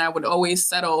relationship and I would always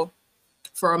settle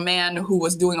for a man who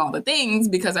was doing all the things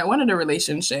because I wanted a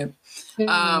relationship.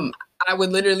 Mm-hmm. I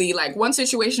would literally like one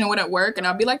situation wouldn't work and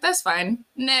I'd be like, that's fine.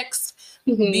 Next.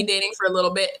 Be Mm-hmm. dating for a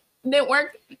little bit. Didn't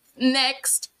work.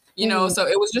 Next. You know, Mm-hmm. so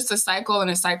it was just a cycle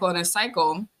and a cycle and a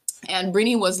cycle. And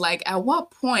Brittany was like, at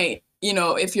what point, you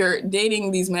know, if you're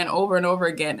dating these men over and over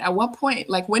again, at what point,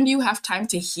 like when do you have time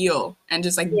to heal and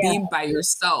just like Yeah. be by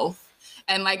yourself?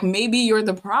 And like maybe you're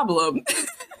the problem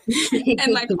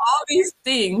and like all these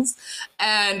things.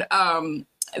 And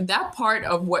that part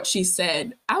of what she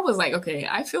said, I was like, okay,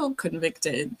 I feel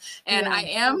convicted. And Yeah.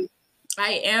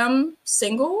 I am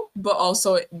single, but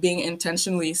also being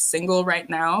intentionally single right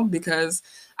now because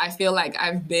I feel like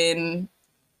I've been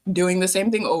doing the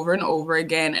same thing over and over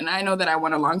again. And I know that I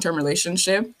want a long-term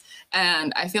relationship.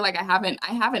 And I feel like I haven't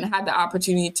had the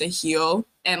opportunity to heal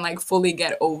and like fully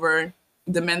get over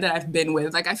the men that I've been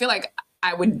with. Like I feel like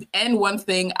I would end one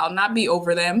thing, I'll not be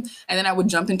over them, and then I would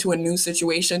jump into a new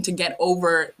situation to get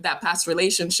over that past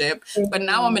relationship. But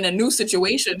now I'm Mm-hmm. in a new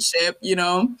situationship, you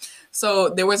know? So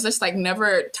there was this like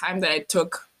never time that I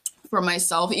took for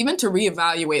myself, even to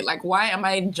reevaluate, like, why am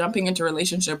I jumping into a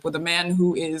relationship with a man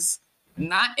who is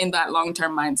not in that long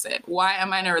term mindset? Why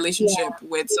am I in a relationship Yeah.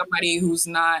 with somebody who's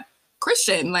not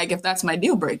Christian? Like, if that's my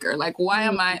deal breaker, like, why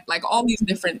am Mm-hmm. I like all these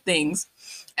different things?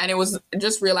 And it was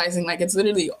just realizing like it's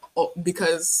literally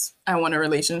because I want a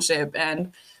relationship.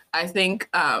 And I think,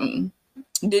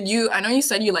 did you, I know you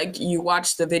said you like, you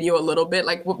watched the video a little bit,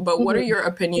 like, but what are Mm-hmm. your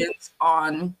opinions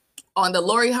on the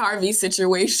Lori Harvey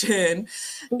situation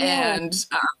Yeah. and,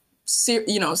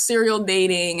 you know, serial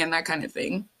dating and that kind of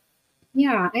thing?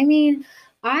 Yeah, I mean,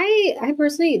 I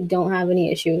personally don't have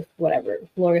any issue with whatever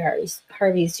Lori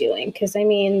Harvey's doing because I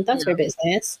mean that's her Yeah,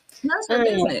 business. that's her Um,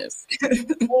 business.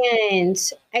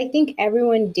 and I think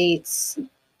everyone dates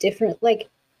different. Like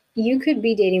you could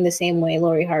be dating the same way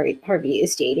Harvey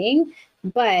is dating,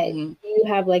 but Hmm. you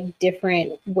have like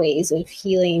different ways of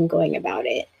healing going about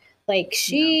it. Like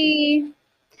Yeah,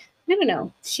 I don't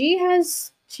know. She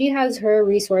has her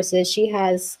resources. She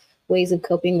has ways of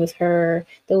coping with her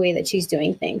the way that she's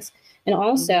doing things. And hmm,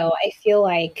 also, I feel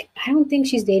like I don't think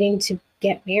she's dating to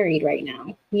get married right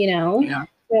now, you know? yeah,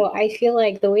 So I feel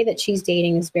like the way that she's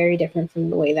dating is very different from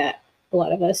the way that a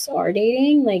lot of us are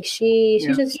dating. Like she's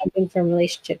yeah. just jumping from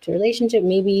relationship to relationship,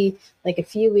 maybe like a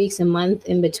few weeks, a month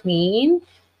in between.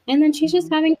 And then she's just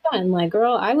Mhm. having fun. Like,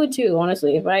 girl, I would too,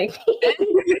 honestly, if I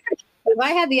if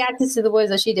I had the access to the boys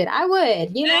that she did, I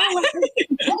would, you know, like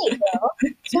hey, girl.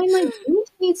 So I'm like, do what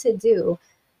you need to do.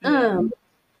 Yeah. Um,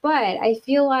 but I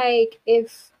feel like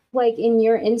if like in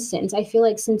your instance, I feel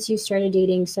like since you started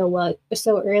dating so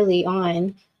early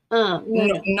on, no, No,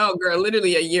 no. no, girl,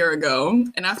 literally a year ago.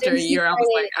 And after a Since you year, I was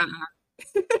like, started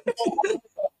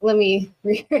let me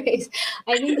rephrase.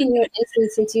 I think in your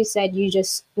instance, since you said you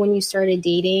just when you started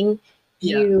dating,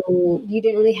 yeah, you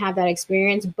didn't really have that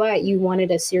experience, but you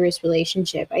wanted a serious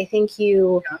relationship. I think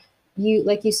yeah, you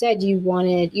like you said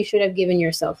you should have given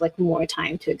yourself like more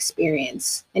time to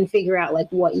experience and figure out like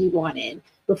what you wanted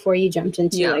before you jumped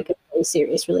into yeah, like a really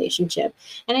serious relationship.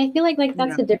 And I feel like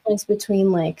that's yeah, the difference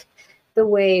between like the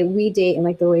way we date and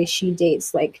like the way she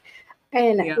dates. Like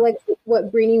and yeah, like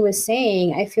what Brittany was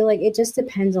saying, I feel like it just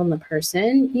depends on the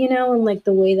person, you know, and like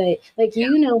the way that like yeah,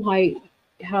 you know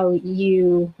how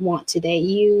you want to date.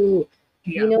 You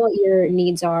yeah, know what your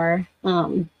needs are.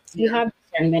 You yeah, have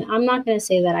discernment. I'm not gonna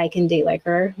say that I can date like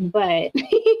her, but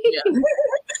yeah,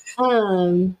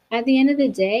 at the end of the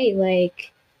day,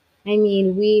 like I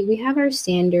mean, we have our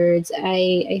standards.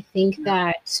 I think yeah,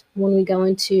 that when we go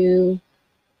into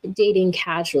dating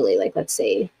casually, like let's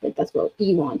say like that's what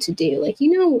you want to do, like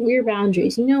you know your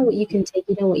boundaries, you know what you can take,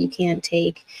 you know what you can't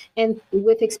take, and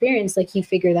with experience like you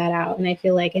figure that out. And I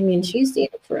feel like I mean she's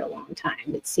dated for a long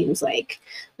time, it seems like,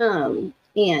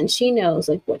 and she knows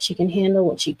like what she can handle,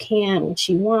 what she can't, what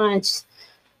she wants.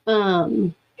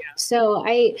 So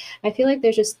I feel like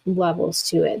there's just levels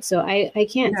to it, so I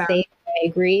can't yeah, say I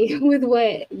agree with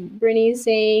what Brittany's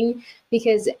saying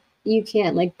because you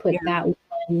can't like put yeah, that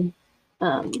one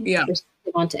yeah,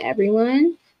 perspective onto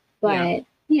everyone. yeah, But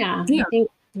yeah, I yeah. think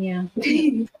yeah.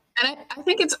 And I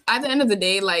think it's at the end of the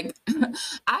day, like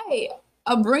I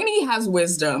Brini has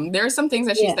wisdom. There are some things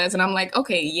that she Yeah. says, and I'm like,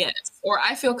 okay, yes. Or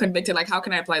I feel convicted. Like, how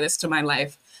can I apply this to my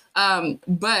life?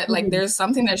 But like, Mhm. there's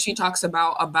something that she talks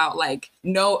about like,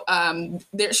 no,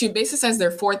 there, she basically says there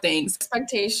are four things: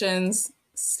 expectations,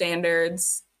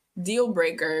 standards, deal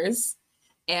breakers,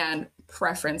 and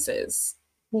preferences.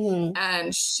 Mhm.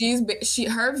 And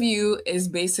her view is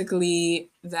basically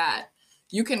that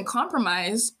you can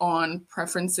compromise on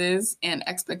preferences and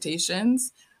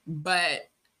expectations, but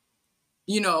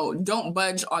don't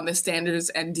budge on the standards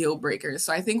and deal breakers.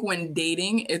 So I think when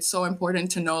dating, it's so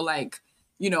important to know, like,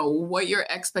 what your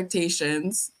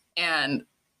expectations and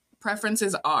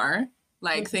preferences are.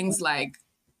 Like Mhm. things like,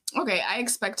 okay, I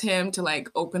expect him to like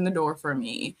open the door for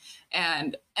me.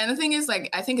 And the thing is, like,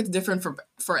 I think it's different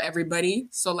for everybody.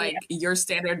 So Yeah. like your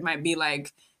standard might be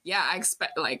like, yeah, I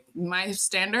expect, like, my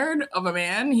standard of a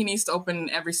man, he needs to open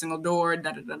every single door,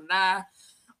 da da da da,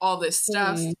 all this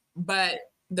stuff. Mhm. But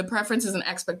the preferences and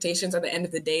expectations at the end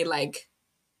of the day, like,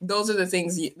 those are the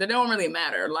things that don't really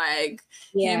matter. Like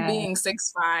him Yeah. being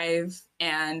 6'5"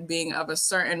 and being of a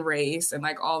certain race and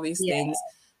like all these Yeah. things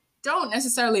don't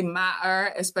necessarily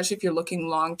matter, especially if you're looking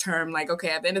long term. Like, okay,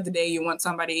 at the end of the day, you want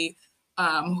somebody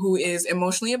who is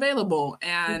emotionally available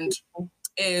and Mhm.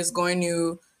 is going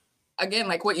to, again,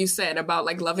 like what you said about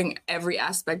like loving every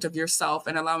aspect of yourself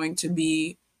and allowing to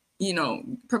be,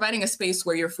 providing a space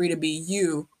where you're free to be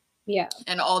you Yeah.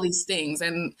 and all these things.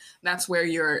 And that's where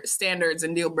your standards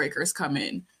and deal breakers come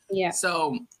in. Yeah.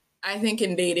 So I think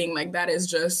in dating, like, that is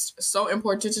just so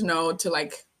important to know, to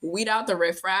like weed out the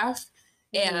riffraff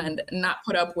Mhm. and not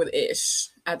put up with ish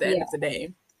at the end Yeah. of the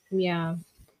day. Yeah.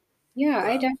 Yeah.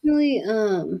 I But definitely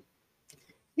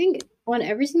think on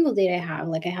every single date I have,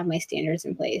 like I have my standards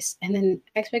in place and then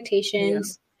yeah.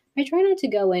 expectations. I try not to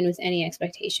go in with any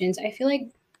expectations. I feel like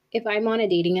if I'm on a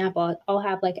dating app, I'll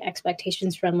have like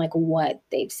expectations from like what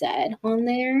they've said on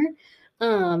there,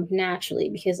 naturally,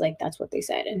 because like that's what they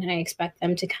said. And I expect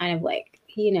them to kind of like,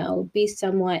 be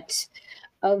somewhat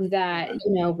of that,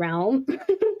 Yeah. realm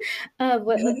of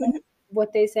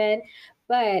what they said.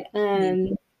 But Yeah.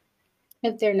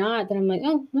 if they're not, then I'm like,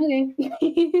 oh, okay.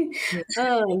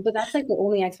 But that's like the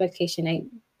only expectation I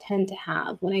tend to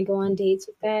have when I go on dates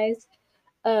with guys.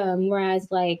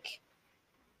 Whereas like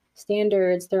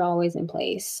standards, they're always in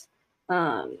place.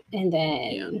 And Yeah.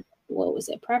 then what was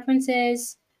it?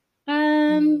 Preferences.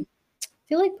 I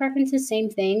feel like preferences, same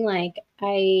thing. Like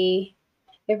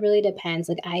it really depends.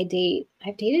 Like I've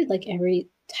dated like every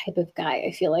type of guy.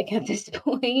 I feel like at this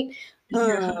point.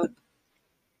 Yeah.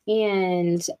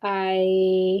 And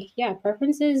yeah,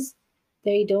 preferences,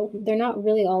 they're not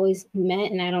really always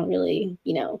met, and I don't really,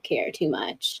 care too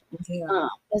much. Yeah.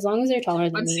 As long as they're taller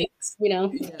than But me, see, you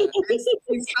know. yeah, and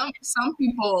see, some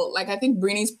people, like, I think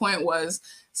Brini's point was,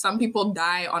 some people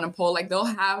die on a pole. Like, they'll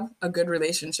have a good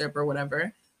relationship or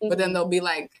whatever, but then Mhm. they'll be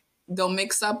like, they'll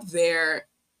mix up their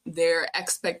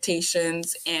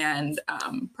expectations and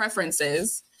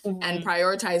preferences and Mhm.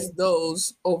 prioritize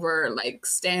those over like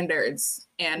standards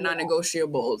and Yeah,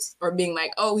 non-negotiables, or being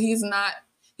like, oh, he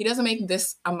doesn't make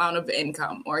this amount of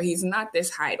income, or he's not this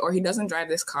height, or he doesn't drive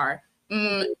this car.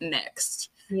 mhm. Next,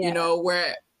 Yeah,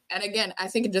 where, and again, I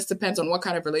think it just depends on what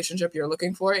kind of relationship you're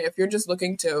looking for. If you're just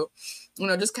looking to,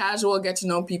 just casual, get to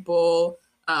know people,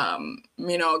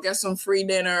 get some free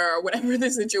dinner or whatever the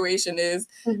situation is,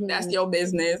 that's mhm. your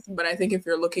business. But I think if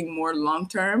you're looking more long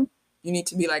term, you need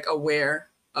to be like aware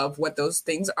of what those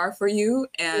things are for you,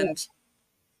 Yeah, and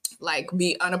like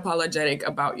be unapologetic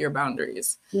about your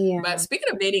boundaries. But yeah. speaking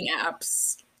of dating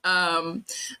apps,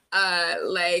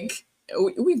 like,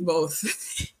 we've both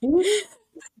Mhm.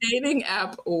 dating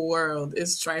app world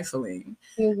is trifling.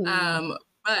 Mhm. Um,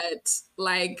 but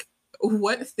like,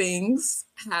 what things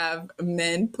have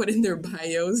men put in their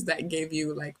bios that gave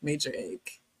you like major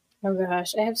ache? Oh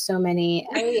gosh, I have so many.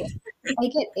 I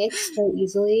get ick so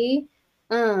easily.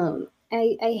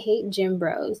 I hate gym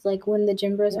bros. Like when the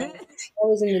gym bros are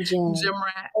always in the gym. Gym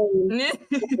rat. And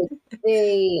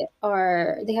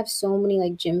like, they have so many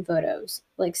like gym photos,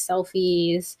 like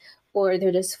selfies, or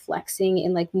they're just flexing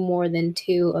in like more than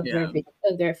two of Yeah,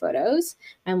 their photos.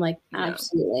 I'm like, yeah,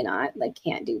 absolutely not. Like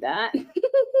can't do that.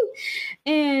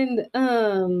 And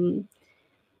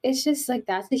it's just like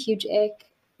that's a huge ick.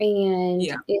 And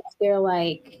yeah. if they're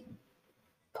like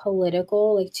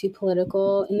political, like too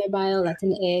political in their bio, that's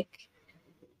an ick.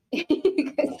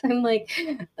 Because I'm like,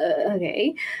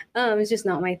 okay, it's just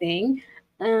not my thing.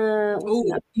 What's Oh,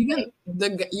 another even thing?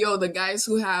 the guys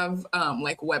who have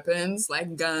like weapons,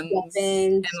 like guns,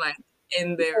 and Weapons, like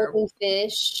in their, golden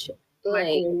fish, like,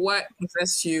 like what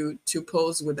possessed you to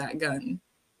pose with that gun?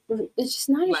 it's just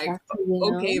not Like, attractive,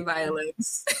 you okay, know?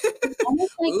 violence. It's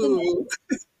almost like the Ooh. men,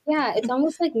 yeah, it's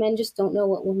almost like men just don't know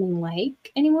what women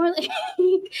like anymore.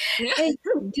 Yeah. Like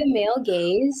the male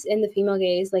gaze and the female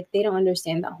gaze, like they don't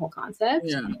understand that whole concept.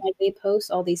 Yeah. And, like they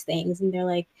post all these things and they're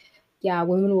like, yeah,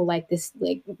 women will like this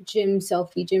like gym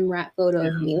selfie, gym rat photo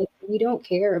of me. Like we don't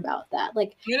care about that.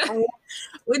 Like You know, I want,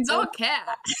 we I want, don't care.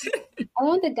 I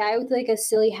want the guy with like a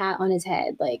silly hat on his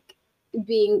head, like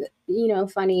being, you know,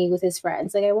 funny with his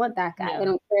friends. Like I want that guy. I Yeah.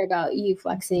 don't care about you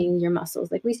flexing your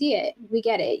muscles. Like we see it. We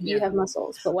get it. You Yeah. have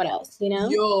muscles, but what else, you know?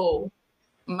 Yo,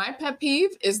 my pet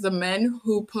peeve is the men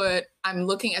who put, I'm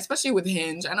looking, especially with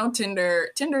Hinge. I know Tinder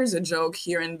is a joke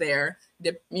here and there,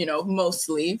 you know,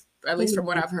 mostly, at least from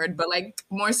what Mhm. I've heard, but like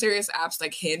more serious apps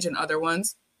like Hinge and other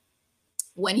ones,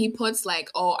 when he puts like,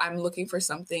 oh, I'm looking for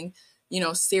something, you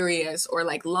know, serious or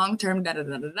like long term, da da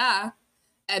da da da,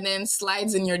 and then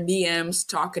slides in your DMs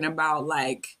talking about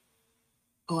like,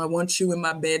 oh, I want you in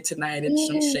my bed tonight and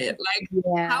some shit. Like,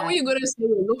 how Yeah. are you gonna say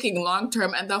you're looking long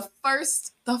term and the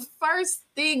first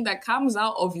thing that comes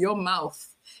out of your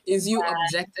mouth is you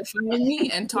objectifying me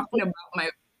and talking about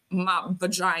my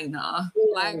vagina.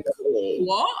 No, Like, really.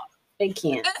 what? I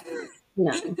can't.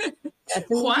 No.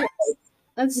 That's a What?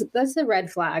 major that's a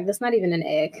red flag. That's not even an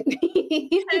ick.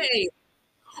 Hey.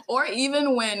 Or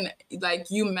even when like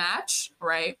you match,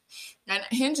 right? And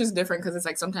Hinge is different because it's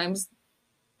like sometimes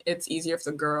it's easier if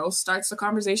the girl starts the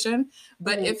conversation.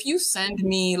 But Mhm. if you send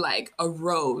me like a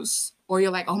rose or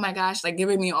you're like, oh my gosh, like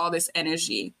giving me all this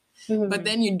energy, but Mhm.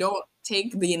 then you don't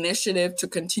take the initiative to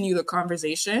continue the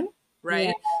conversation, Yeah.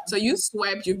 right? So you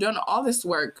swiped, you've done all this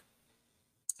work.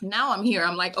 Now I'm here.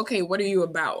 I'm like, okay, what are you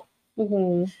about?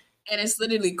 Mhm. And it's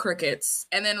literally crickets.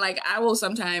 And then like I will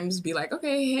sometimes be like,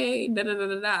 okay, hey, da da da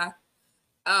da da.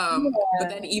 But Yeah.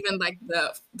 then even like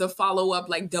the follow up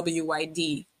like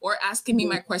WID or asking me Mhm.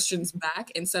 my questions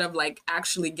back instead of like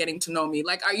actually getting to know me.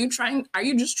 Like, are you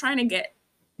just trying to get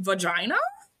vagina,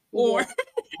 Yeah. or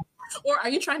or are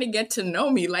you trying to get to know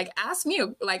me? Like, ask me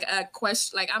like a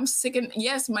question. Like, I'm sick and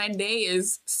yes, my day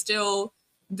is still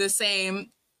the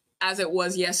same as it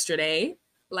was yesterday.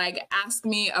 Like, ask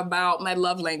me about my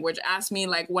love language. Ask me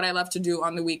like what I love to do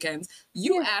on the weekends.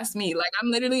 You Yeah. ask me. Like, I'm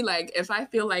literally like, if I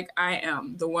feel like I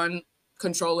am the one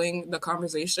controlling the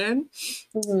conversation,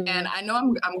 and Mhm. I know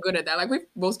I'm good at that. Like we've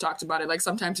both talked about it. Like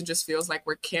sometimes it just feels like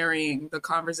we're carrying the The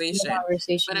conversation. But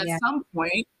conversation, yeah.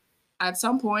 at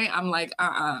some point, I'm like,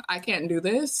 I can't do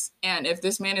this. And if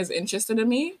this man is interested in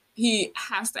me, he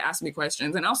has to ask me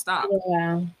questions, and I'll stop.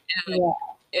 Yeah. And Yeah.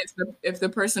 if the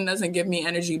person doesn't give me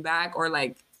energy back or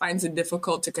like finds it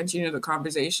difficult to continue the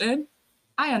conversation,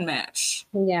 I unmatch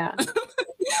Yeah.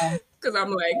 Yeah. because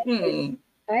I'm like,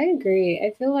 I agree.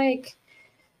 I feel like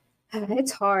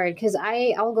it's hard because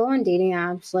I'll go on dating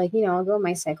apps, like, you know, I'll go on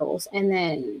my cycles, and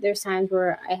then there's times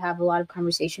where I have a lot of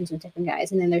conversations with different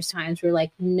guys, and then there's times where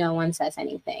like no one says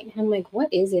anything. I'm like,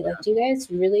 what is it? Like, do you guys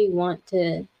really want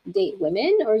to date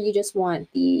women, or you just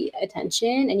want the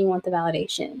attention and you want the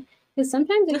validation? Because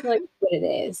sometimes I feel like what it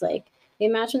is, like they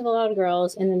match with a lot of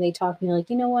girls, and then they talk to me like,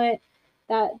 you know what?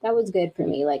 That was good for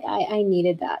me. Like I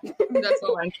needed that. that's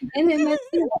all I need. And then that's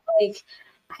it. Like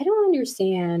I don't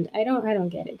understand. I don't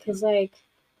get it because like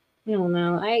I don't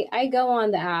know. I go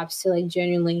on the apps to like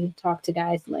genuinely talk to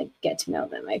guys and like get to know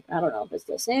them. Like I don't know if it's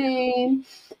the same,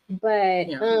 but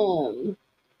Yeah, yeah,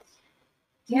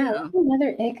 yeah, that's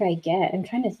another ick I get. I'm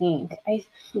trying to think.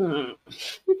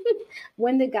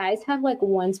 When the guys have like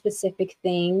one specific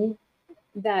thing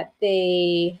that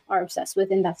they are obsessed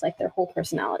with and that's like their whole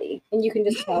personality, and you can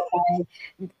just tell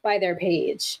by their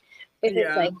page if it's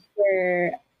yeah. like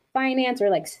for finance or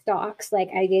like stocks. Like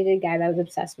I dated a guy that was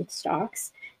obsessed with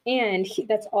stocks, and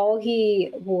that's all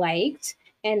he liked.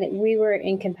 And we were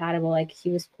incompatible. Like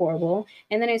he was horrible.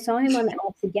 And then I saw him on the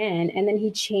apps again, and then he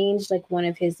changed like one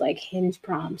of his like Hinge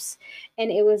prompts,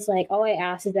 and it was like, all I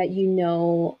asked is that you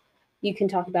know you can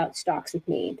talk about stocks with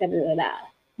me. Da da da da.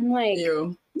 I'm like,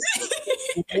 You.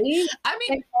 really? I mean,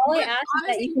 Like all I but ask is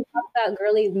that you honestly, can talk about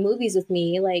girly movies with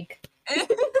me. Like if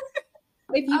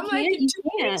you I'm like, can't, you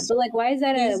can't. But like, is why is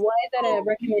that a oh,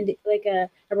 recommend like a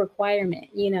requirement?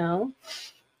 You know.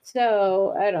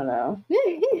 So I don't know.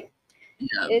 yeah.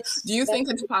 Do It's you that's. think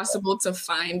it's possible to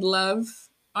find love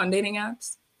on dating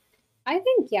apps? I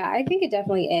think yeah. I think it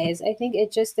definitely is. I think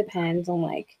it just depends on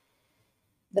like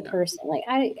the Yeah. person. Like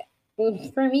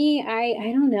for me, I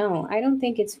don't know. I don't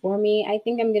think it's for me. I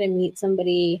think I'm gonna meet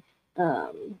somebody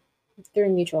through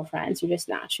mutual friends who just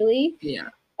naturally. Yeah.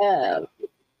 Yeah. Uh,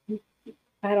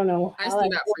 I don't know I how see I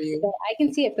that feel, for you. but I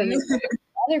can see it for myself.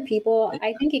 Other people,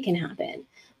 I think it can happen.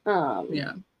 Um,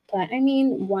 Yeah. but I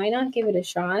mean, why not give it a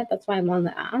shot? That's why I'm on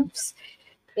the apps.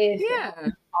 if it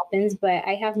Yeah. happens, but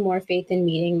I have more faith in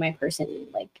meeting my person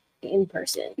like in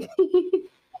person.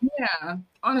 Yeah,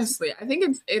 honestly, I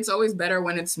think it's always better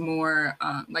when it's more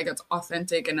like it's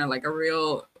authentic and like a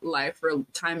real life, real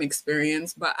time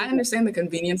experience. But I understand the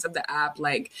convenience of the app,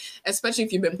 like especially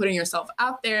if you've been putting yourself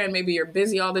out there and maybe you're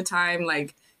busy all the time.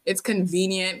 Like it's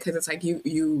convenient because it's like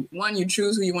you one you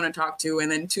choose who you want to talk to,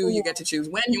 and then two you get to choose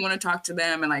when you want to talk to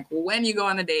them and like when you go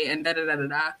on a date and da da da da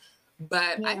da.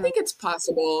 But I Yeah. think it's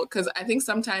possible because I think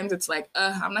sometimes it's like,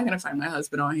 I'm not gonna find my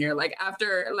husband on here. Like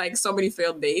after like so many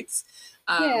failed dates.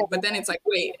 Yeah. But then it's like,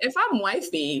 wait, if I'm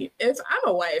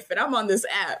a wife and I'm on this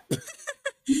app,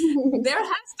 there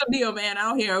has to be a man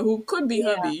out here who could be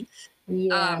Yeah. hubby.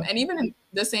 Yeah. And even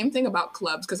the same thing about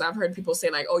clubs, because I've heard people say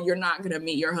like, oh, you're not gonna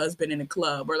meet your husband in a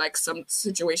club or like some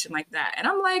situation like that. And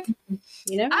I'm like,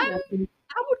 You never I'm know.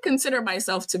 I would consider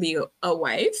myself to be a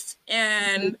wife,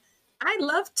 and I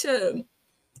love to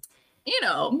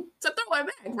to throw it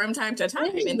back from time to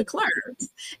time in the clubs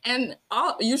and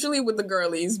all usually with the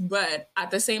girlies. But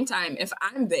at the same time, if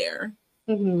I'm there,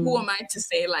 who Mm-hmm. am I to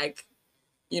say like,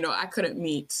 I couldn't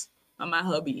meet my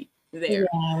hubby there?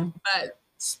 Yeah. But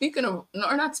speaking of,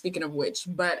 or not speaking of which,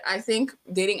 but I think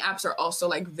dating apps are also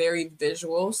like very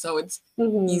visual. So it's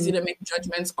easy Mm-hmm. to make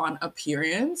judgments on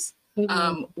appearance.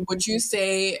 Mm-hmm. Would you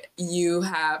say you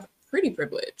have pretty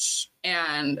privilege?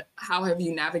 And how have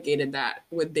you navigated that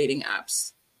with dating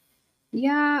apps?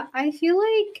 Yeah, I feel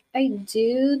like I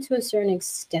do to a certain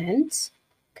extent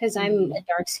because I'm a Mm-hmm.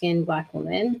 dark skinned Black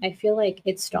woman. I feel like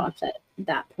it stops at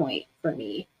that point for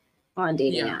me on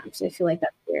dating Yeah. apps. I feel like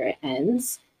that's where it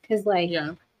ends because, like,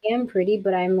 Yeah. I am pretty,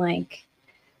 but I'm like,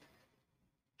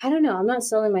 I don't know. I'm not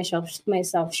selling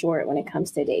myself short when it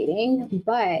comes to dating.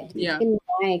 But Yeah. in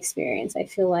my experience, I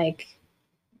feel like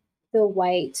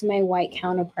my white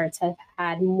counterparts have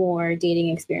had more dating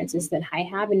experiences than I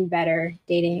have and better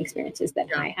dating experiences than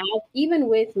Yeah. I have. Even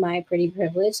with my pretty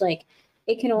privilege, like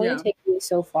it can only Yeah. take me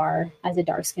so far as a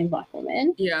dark skinned Black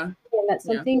woman. Yeah. And that's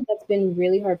Yeah. something that's been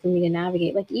really hard for me to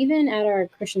navigate. Like even at our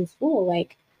Christian school,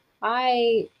 like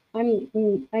I know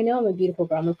I'm a beautiful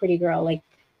girl. I'm a pretty girl. Like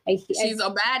I She's a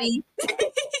baddie.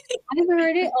 I've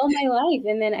heard it all my life,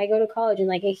 and then I go to college and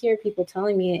like I hear people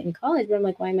telling me it in college, but I'm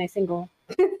like, why am I single?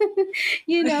 Like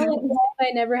why have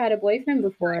I never had a boyfriend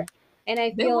before? And I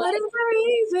Then feel what is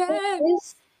like the reason?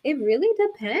 it really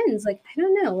depends. Like I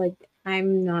don't know. Like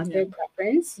I'm not Yeah. their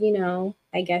preference.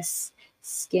 I guess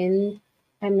skin.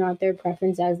 I'm not their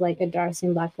preference as like a dark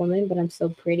skinned Black woman, but I'm so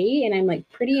pretty, and I'm like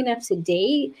pretty enough to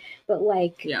date, but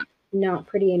like Yeah. not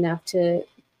pretty enough to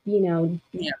you know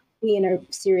Yeah. be in a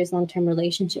serious long term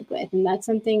relationship with. And that's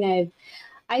something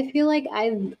I feel like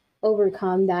I've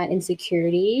overcome that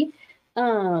insecurity.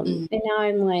 Mm. And now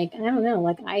I'm like, I don't know,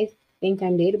 like I think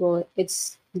I'm dateable.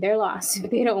 It's their loss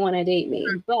if they don't want to date me.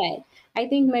 But I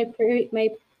think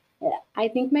I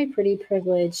think my pretty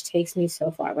privilege takes me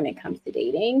so far when it comes to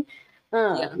dating.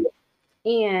 Yeah.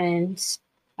 And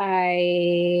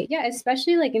yeah,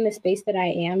 especially like in the space that I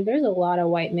am, there's a lot of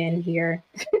white men here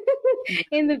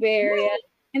in the Bay Area.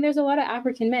 And there's a lot of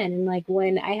African men. And like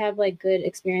when I have like good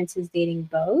experiences dating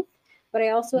both, but I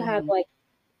also have Mhm. like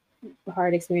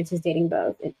hard experiences dating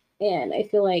both. And I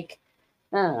feel like,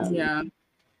 um, Yeah.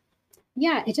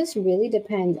 yeah, it just really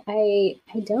depends. I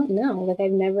don't know. Like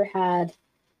I've never had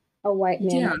a white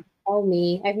man Yeah. like call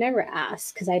me. I've never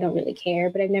asked because I don't really care,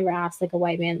 but I've never asked like a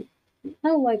white man,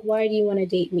 oh, like why do you want to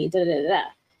date me? Da da da da.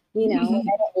 Like,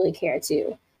 I don't really care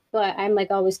too. But I'm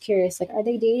like always curious, like, are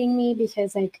they dating me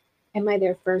because like am I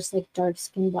their first like dark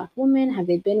skinned Black woman? Have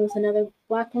they been with another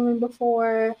Black woman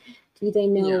before? Do they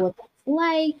know Yeah. what that's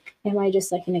like? Am I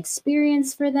just like an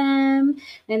experience for them?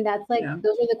 And that's like Yeah.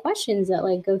 those are the questions that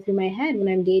like go through my head when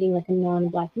I'm dating like a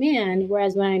non-Black man.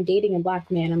 Whereas when I'm dating a Black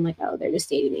man, I'm like, oh, they're just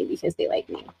dating me because they like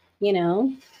me, you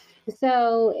know?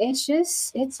 So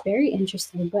it's very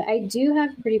interesting. But I do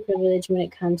have pretty privilege when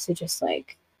it comes to just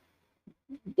like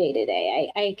day to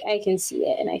day. I can see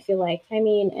it, and I feel like I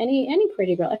mean any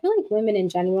pretty girl. I feel like women in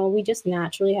general, we just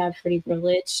naturally have pretty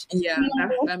privilege. Yeah. You That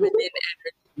know? feminine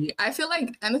energy. I feel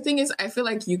like, and the thing is, I feel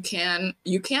like you can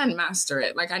master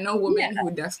it. Like I know women Yeah.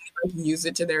 who definitely like, use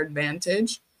it to their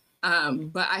advantage.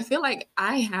 But I feel like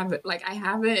I have it. Like I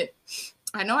have it.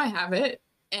 I know I have it.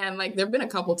 And like there've been a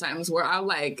couple times where I'll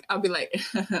be like,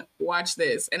 watch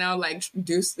this, and I'll like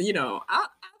do I'll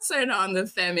turn on the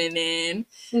feminine,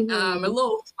 a Hmm.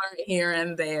 little flirt here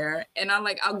and there, and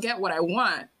I'll get what I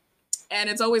want, and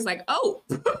it's always like, oh,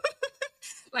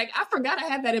 like I forgot I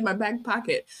had that in my back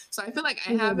pocket. So I feel like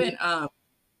I Hmm. haven't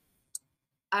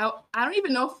I don't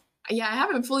even know if, yeah, I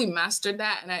haven't fully mastered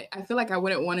that, and I feel like I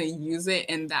wouldn't want to use it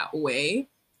in that way.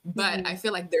 but I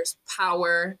feel like there's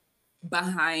power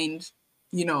behind,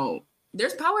 you know,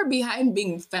 there's power behind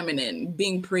being feminine,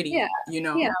 being pretty, you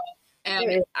know? Yeah.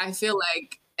 And I feel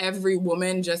like every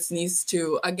woman just needs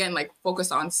to, again, like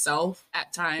focus on self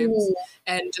at times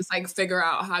and just like figure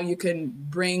out how you can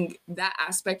bring that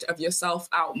aspect of yourself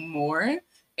out more.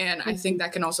 And I think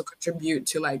that can also contribute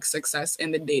to like success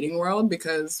in the dating world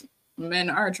because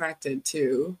men are attracted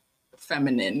to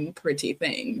feminine, pretty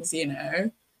things, you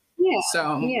know? Yeah.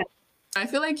 So Yeah. I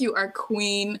feel like you are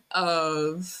queen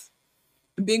of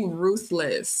being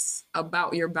ruthless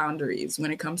about your boundaries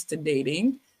when it comes to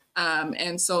dating.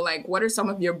 And so, like, what are some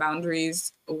of your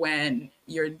boundaries when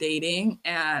you're dating?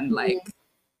 And, like,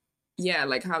 yeah,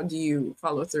 like, how do you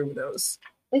follow through with those?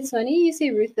 It's funny you say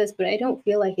ruthless, but I don't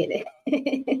feel like it is. I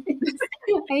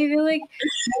feel like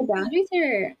my boundaries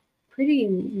are pretty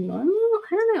normal. I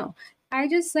don't know. I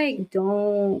just like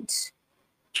don't.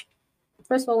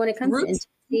 First of all, when it comes to Ruth?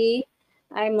 intimacy,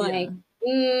 I'm Yeah. like,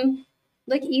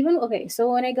 like even okay.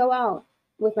 So when I go out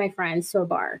with my friends to a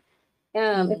bar,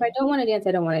 if I don't want to dance,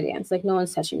 I don't want to dance. Like no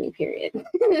one's touching me. Period.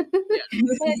 Yeah.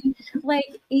 And,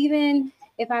 like even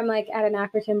if I'm like at an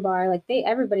African bar, like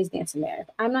everybody's dancing there. If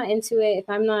I'm not into it, if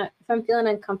I'm feeling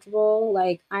uncomfortable,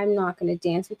 like I'm not gonna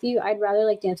dance with you. I'd rather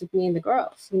like dance with me and the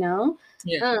girls, you know?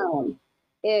 Yeah.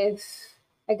 If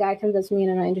a guy comes up to me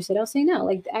and I'm not interested, I'll say no.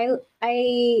 Like I'm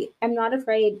not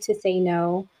afraid to say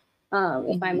no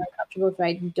if I'm uncomfortable, if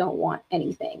I don't want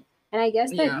anything. And I guess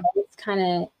that Yeah. it's kind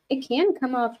of it can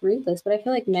come off ruthless, but I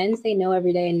feel like men say no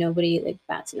every day and nobody like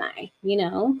bats an eye, you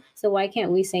know? So why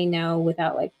can't we say no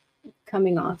without like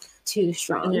coming off too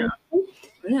strong? Yeah.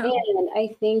 Yeah. And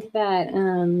I think that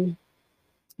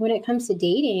when it comes to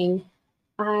dating,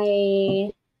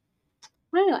 I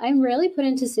don't know, I'm rarely put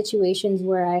into situations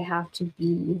where I have to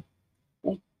be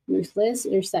like ruthless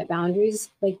or set boundaries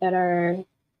like that are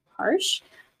harsh.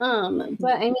 But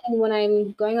I mean, when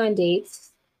I'm going on dates,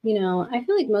 you know, I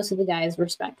feel like most of the guys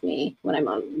respect me when I'm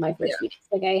on my Yeah. first few dates.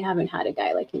 Like I haven't had a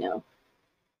guy like, make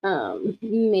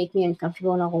me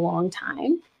uncomfortable in a long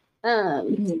time.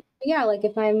 Yeah, like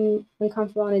if I'm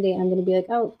uncomfortable on a date, I'm gonna be like,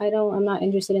 oh, I'm not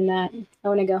interested in that. I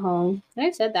want to go home. And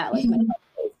I've said that like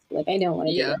I don't want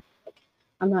to do Yeah. that.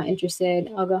 I'm not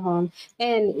interested. I'll go home.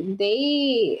 And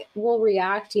they will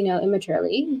react,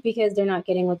 immaturely because they're not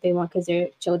getting what they want because they're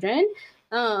children.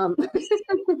 Um,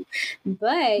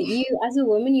 but you, as a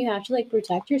woman, you have to like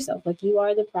protect yourself. Like you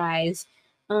are the prize.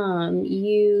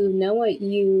 You know what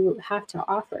you have to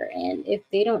offer. And if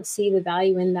they don't see the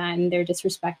value in that and they're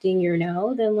disrespecting your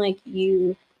no, then like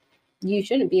you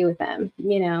shouldn't be with them,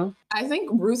 you know? I think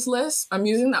ruthless, I'm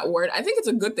using that word. I think it's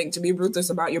a good thing to be ruthless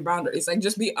about your boundaries. Like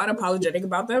just be unapologetic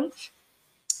about them.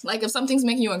 Like if something's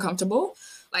making you uncomfortable,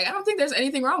 like I don't think there's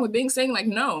anything wrong with saying like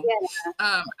no.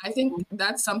 Yeah. I think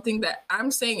that's something that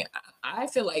I'm saying. I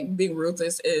feel like being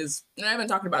ruthless is, and I haven't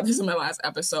talked about this in my last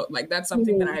episode. Like that's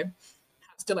something that I have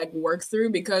to like work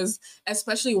through because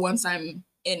especially once I'm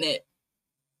in it,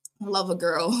 love a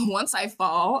girl. Once I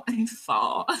fall, I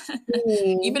fall.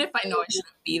 Even if I know I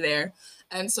shouldn't be there.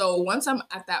 And so once I'm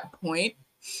at that point,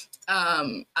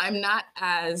 I'm not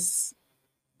as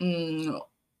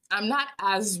I'm not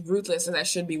as ruthless as I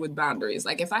should be with boundaries.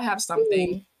 Like if I have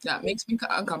something that makes me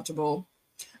uncomfortable,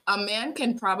 a man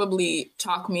can probably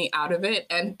talk me out of it.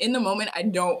 And in the moment, I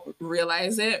don't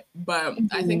realize it. But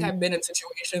I think I've been in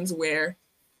situations where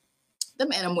the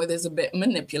man I'm with is a bit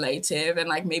manipulative and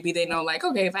like maybe they know like,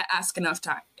 okay, if I ask enough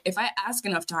times,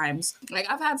 like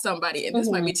I've had somebody, and this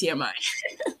might be TMI,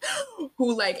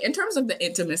 who like in terms of the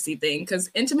intimacy thing,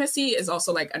 because intimacy is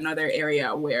also like another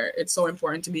area where it's so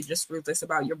important to be just ruthless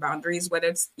about your boundaries, whether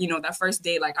it's, that first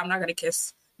date, like I'm not gonna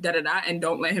kiss da da da and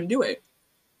don't let him do it.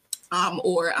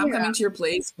 Or I'm coming to your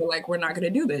place, but like we're not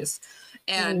gonna do this.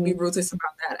 And be ruthless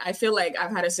about that. I feel like I've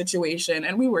had a situation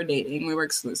and we were dating, we were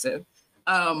exclusive.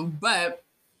 But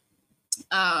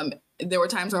there were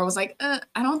times where I was like, I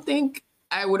don't think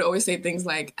I would always say things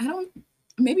like,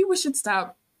 maybe we should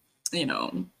stop,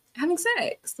 having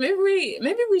sex.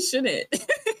 Maybe we shouldn't.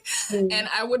 And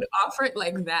I would offer it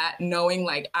like that, knowing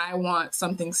like I want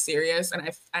something serious and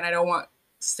I don't want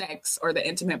sex or the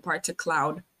intimate part to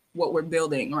cloud what we're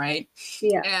building, right?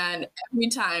 Yeah. And every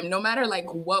time, no matter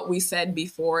like what we said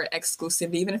before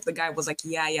exclusivity, even if the guy was like,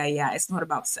 yeah, it's not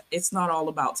all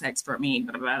about sex for me,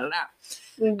 blah, blah, blah, blah.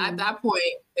 At that point,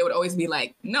 they would always be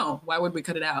like, no, why would we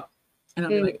cut it out? And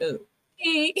I'll be like, oh,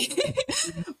 okay.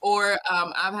 Or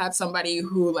I've had somebody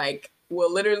who like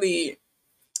will literally,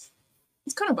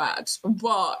 it's kind of bad,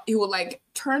 but he will like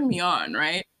turn me on,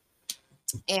 right?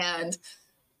 And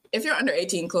if you're under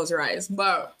 18, close your eyes,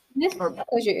 but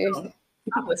Close your ears.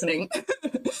 Not listening.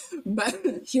 But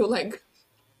he'll like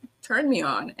turn me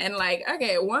on. And like,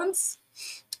 okay, once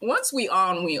we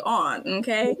on,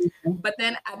 okay? But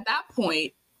then at that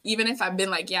point, even if I've been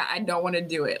like, yeah, I don't want to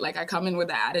do it, like I come in with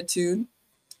the attitude,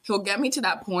 he'll get me to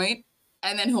that point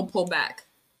and then he'll pull back.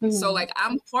 So like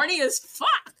I'm horny as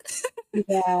fuck.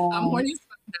 Yeah. I'm horny as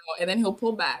fuck now. And then he'll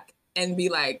pull back and be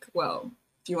like, well,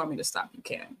 if you want me to stop, you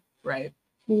can, right?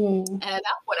 And at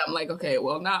that point I'm like, okay,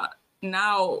 well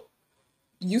now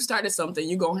you started something,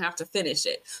 you're gonna have to finish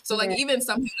it. So like even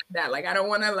something like that, like I don't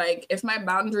wanna like if my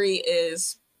boundary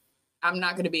is I'm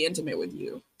not gonna be intimate with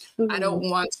you. I don't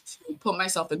want to put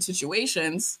myself in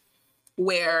situations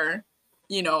where,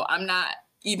 you know, I'm not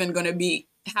even gonna be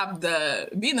in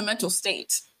the mental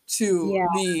state to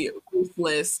be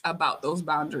ruthless about those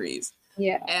boundaries.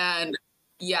 Yeah. And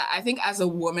yeah, I think as a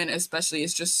woman especially,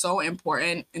 it's just so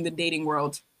important in the dating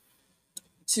world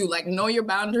to like know your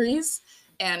boundaries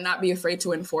and not be afraid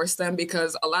to enforce them,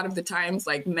 because a lot of the times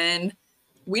like men,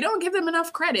 we don't give them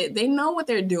enough credit. They know what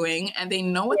they're doing and they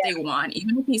know what they want.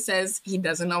 Even if he says he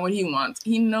doesn't know what he wants,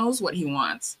 he knows what he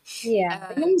wants.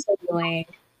 Yeah.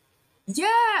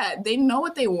 Yeah, they know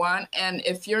what they want. And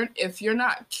if you're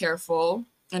not careful,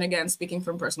 and again, speaking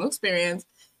from personal experience,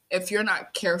 if you're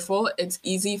not careful, it's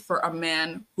easy for a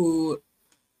man who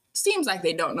seems like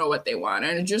they don't know what they want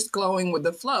and are just going with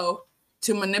the flow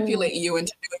to manipulate you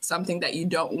into doing something that you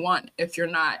don't want if you're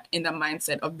not in the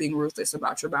mindset of being ruthless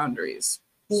about your boundaries.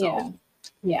 So,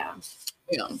 yeah.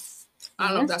 I don't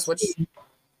know if that's what you,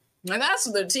 and that's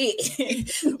the tea.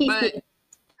 But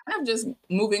kind of just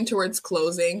moving towards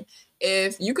closing,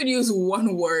 if you could use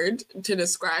one word to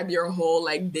describe your whole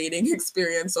like dating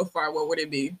experience so far, what would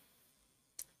it be?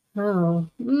 Oh,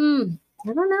 I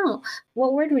don't know.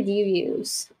 What word would you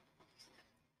use?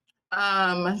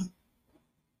 I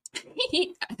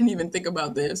didn't even think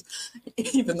about this,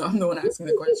 even though I'm the one asking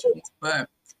the questions. But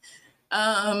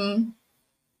I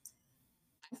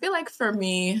feel like for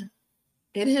me,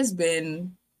 it has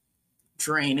been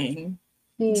draining.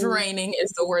 Draining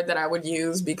is the word that I would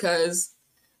use, because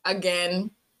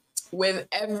again, with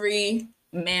every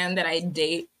man that I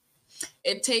date,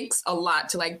 it takes a lot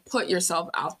to like put yourself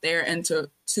out there and to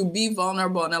be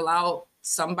vulnerable and allow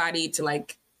somebody to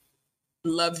like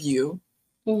love you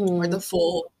or the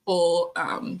full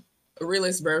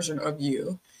realist version of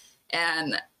you.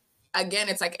 And again,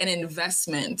 it's like an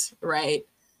investment, right?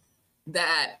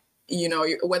 That, you know,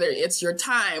 whether it's your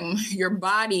time, your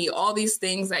body, all these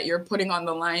things that you're putting on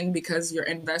the line because you're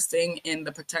investing in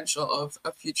the potential of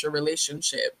a future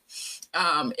relationship.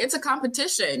 It's a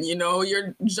competition, you know,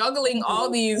 you're juggling all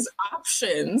these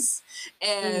options,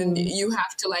 and you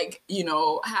have to like, you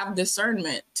know, have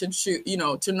discernment to choose, you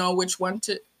know, to know which one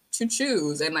to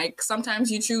choose. And like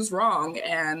sometimes you choose wrong,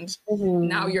 and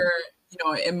now you're, you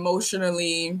know,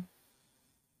 emotionally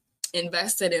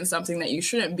invested in something that you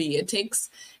shouldn't be.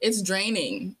 It's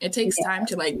draining. It takes time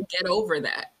to like get over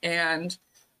that. And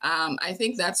I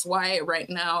think that's why right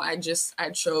now I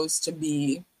chose to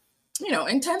be, you know,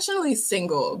 intentionally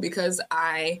single, because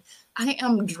I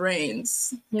am drained.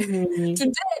 Today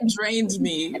it drained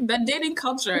me. The dating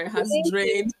culture has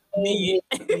drained me.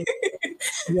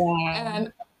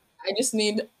 And I just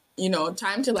need, you know,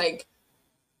 time to like,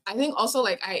 I think also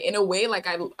like in a way, like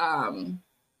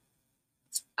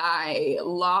I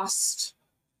lost,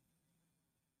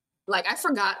 like I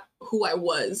forgot who I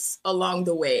was along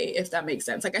the way, if that makes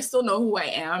sense. Like I still know who I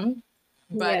am,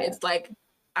 but it's like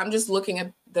I'm just looking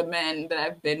at the men that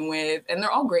I've been with, and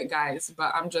they're all great guys,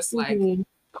 but I'm just like, okay,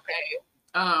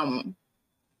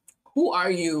 who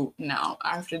are you now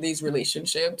after these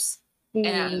relationships?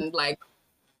 And like,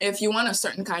 if you want a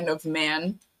certain kind of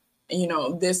man, you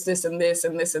know, this, and this,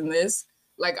 and this, and this,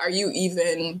 like, are you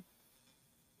even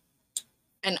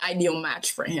an ideal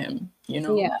match for him, you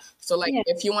know? So like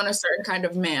if you want a certain kind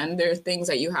of man, there are things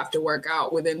that you have to work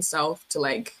out within self to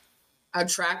like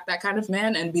attract that kind of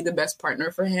man and be the best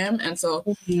partner for him. And so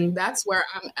that's where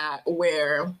I'm at,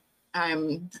 where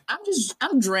I'm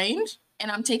drained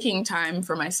and I'm taking time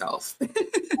for myself. But,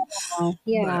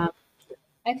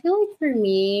 I feel like for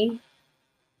me,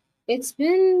 it's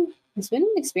been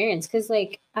an experience, because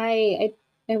like I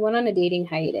went on a dating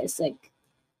hiatus like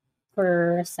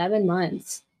for 7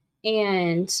 months,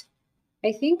 and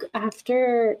I think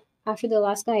after the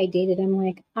last guy I dated, I'm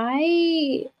like,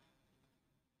 I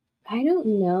don't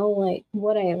know like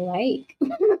what I like.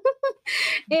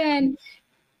 And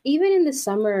even in the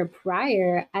summer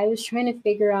prior, I was trying to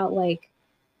figure out like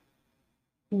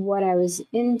what I was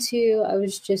into. I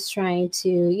was just trying to,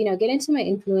 you know, get into my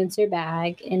influencer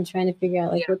bag and trying to figure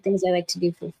out like what things I like to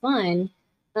do for fun.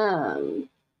 And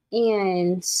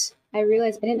I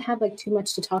realized I didn't have like too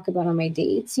much to talk about on my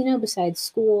dates, you know, besides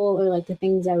school or like the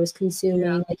things I was Yeah.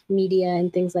 consuming, like media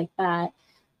and things like that.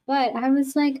 But I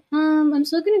was like, I'm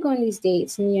still gonna go on these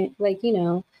dates and like,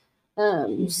 Mhm.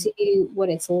 see what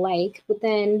it's like. But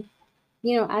then,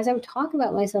 as I would talk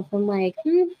about myself, I'm like,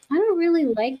 I don't really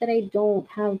like that I don't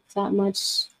have that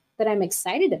much that I'm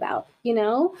excited about,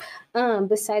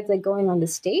 besides like going on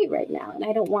this date right now. And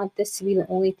I don't want this to be the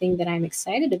only thing that I'm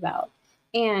excited about.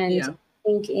 And Yeah. I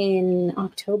think in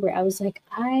October, I was like,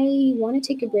 I want to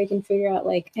take a break and figure out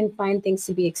like, and find things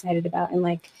to be excited about and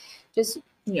like just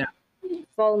Yeah.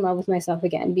 fall in love with myself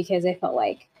again because I felt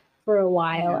like for a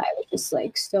while Yeah. I was just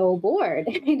like so bored.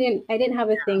 I didn't have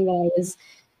a thing that I was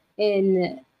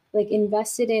in like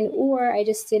invested in, or I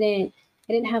didn't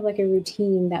have like a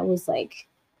routine that was like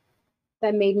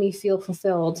that made me feel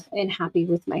fulfilled and happy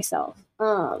with myself.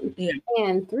 Yeah.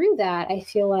 And through that, I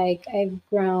feel like I've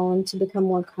grown to become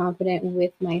more confident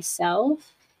with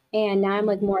myself. And now I'm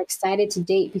like Mhm. more excited to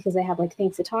date because I have like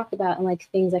things to talk about and like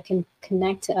things I can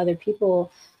connect to other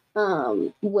people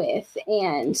with.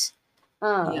 And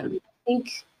Yeah. I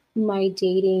think my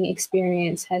dating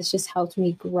experience has just helped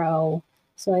me grow.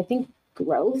 So I think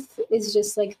growth is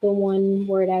just like the one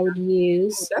word I would Oh,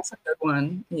 use. that's a good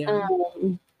one. Yeah.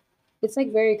 Um, it's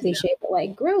like very Yeah. cliche, but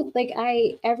like growth, like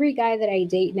every guy that I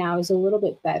date now is a little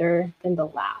bit better than the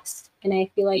last. And I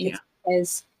feel like Yeah. it's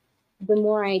because the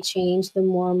more I change, the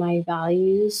more my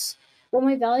values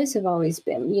have always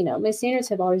been, my standards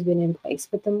have always been in place.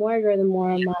 But the more I grow, the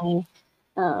more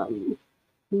um,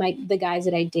 the guys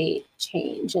that I date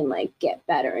change and like get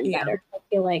better and Yeah. better. I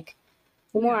feel like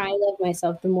the more Yeah. I love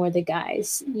myself, the more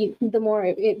the more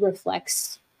it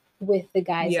reflects with the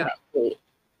guys that Yeah. I date.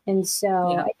 And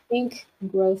so Yeah. I think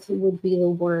growth would be the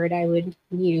word I would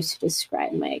use to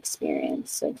describe my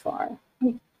experience so far.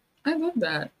 I love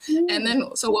that. And Yeah.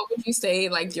 then, so what would you say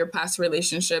like your past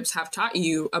relationships have taught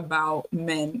you about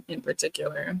men in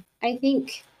particular? I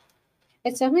think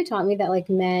it's definitely taught me that like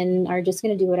men are just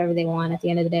going to do whatever they want at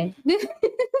the end of the day.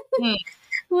 Mm,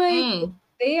 Like mm,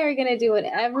 they are going to do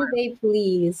whatever they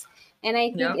please. And I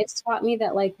think yep. it's taught me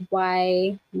that like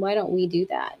why don't we do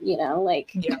that,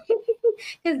 like Yeah.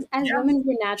 because as Yeah. women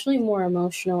we're naturally more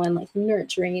emotional and like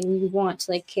nurturing and we want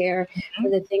to like care for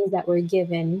Mhm. the things that we're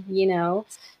given,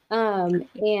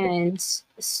 and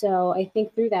so I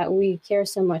think through that we care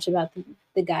so much about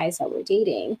the guys that we're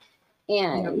dating Yep.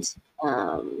 and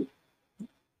um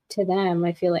to them,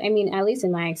 I feel like, I mean, at least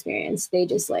in my experience, they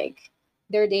just like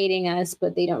they're dating us,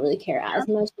 but they don't really care Yeah. as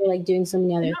much. They're like doing so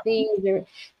many other Yeah. things.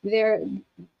 They're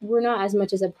we're not as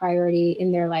much as a priority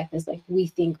in their life as like we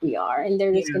think we are, and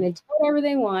they're just Yeah. gonna do whatever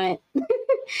they want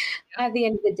at the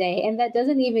end of the day. And that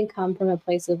doesn't even come from a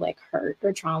place of like hurt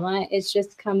or trauma. It's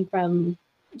just come from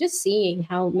just seeing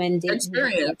how men date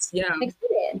Experience. Yeah.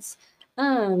 experience.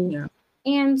 Um, Yeah.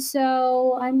 and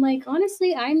so I'm like,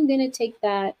 honestly, I'm gonna take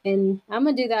that and I'm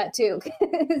gonna do that too.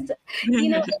 'Cause,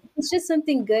 it's just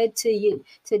something good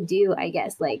to do, I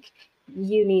guess. Like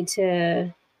you need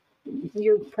to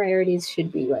your priorities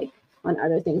should be like on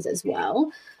other things as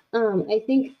well. I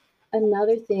think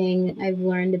another thing I've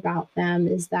learned about them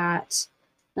is that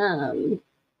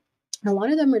a lot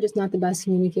of them are just not the best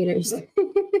communicators.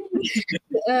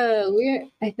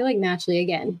 I feel like naturally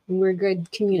again we're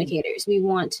good communicators. We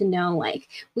want to know like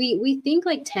we think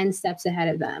like 10 steps ahead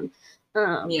of them,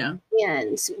 Yeah.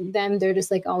 and then they're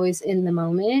just like always in the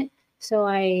moment. So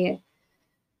I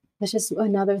that's just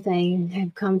another thing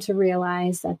I've come to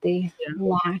realize that they Yeah.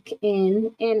 lack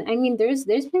in. And I mean there's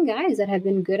been guys that have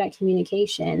been good at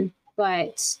communication,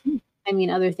 but I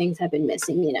mean other things have been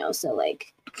missing, so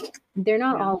like they're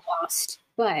not Yeah. all lost,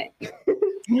 but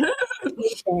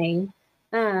thing.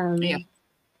 Yeah. Um,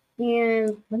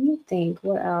 and let me think,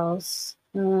 what else?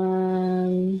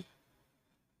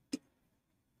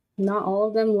 Not all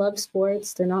of them love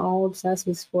sports. They're not all obsessed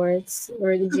with sports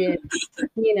or the gym.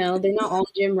 They're not all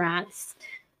gym rats.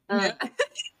 Um, Yeah.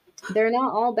 they're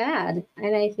not all bad.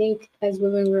 And I think as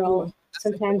women, we're Ooh, all that's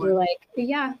a good sometimes we're one. like,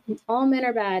 yeah, all men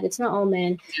are bad. It's not all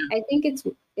men. Yeah. I think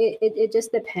it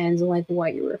just depends on like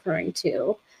what you're referring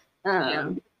to. Yeah.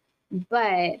 Um,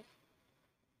 but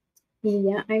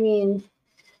yeah, I mean,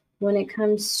 when it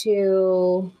comes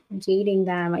to dating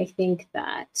them, I think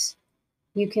that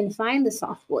you can find the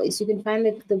soft boys. You can find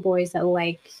the boys that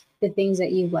like the things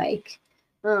that you like.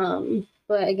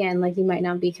 But again, like you might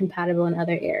not be compatible in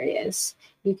other areas.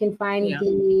 You can find Yeah.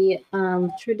 the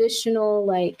traditional,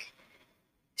 like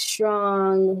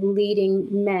strong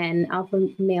leading men, alpha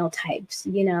male types,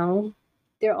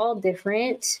 They're all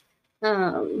different.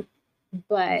 Um, Yeah.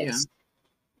 but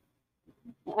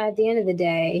at the end of the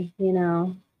day,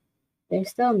 they're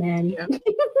still men. Yeah.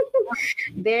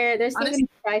 they're still going to be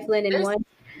trifling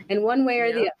in one way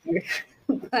or the other.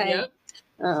 But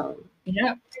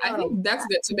yep. I think that's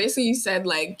good. So basically you said,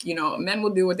 like, you know, men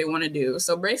will do what they want to do.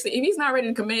 So basically if he's not ready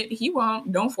to commit, he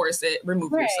won't. Don't force it.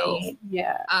 Remove yourself.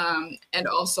 Yeah. And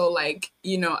also, like,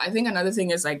 you know, I think another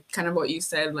thing is like kind of what you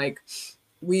said, like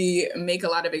we make a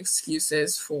lot of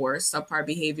excuses for subpar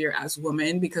behavior as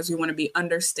women because we want to be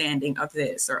understanding of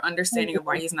this or understanding of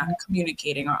why he's not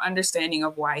communicating or understanding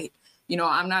of why, you know,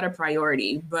 I'm not a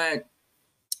priority. But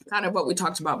kind of what we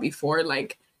talked about before,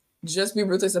 like just be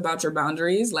ruthless about your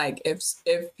boundaries. Like if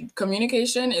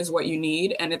communication is what you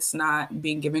need and it's not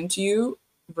being given to you,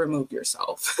 remove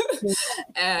yourself.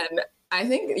 And I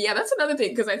think, yeah, that's another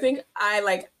thing. Cause I think I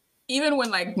like, even when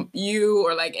like you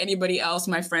or like anybody else,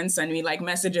 my friends send me like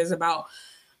messages about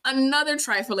another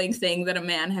trifling thing that a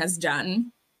man has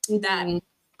done that,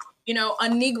 you know, a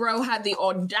Negro had the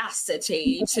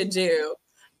audacity to do.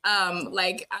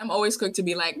 Like I'm always quick to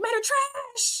be like, man,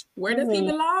 trash. Where does he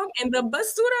belong? In the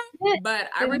basura? But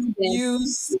I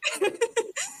refuse.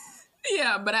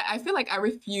 Yeah, but I feel like I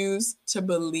refuse to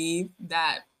believe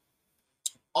that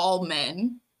all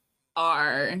men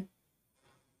are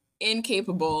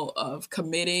incapable of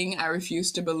committing. I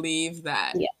refuse to believe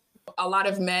that a lot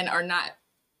of men are not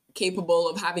capable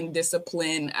of having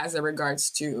discipline as it regards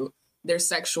to their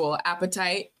sexual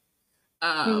appetite.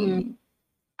 I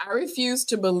refuse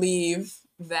to believe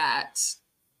that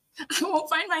I won't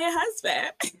find my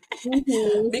husband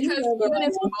because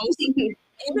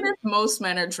even if most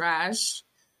men are trash,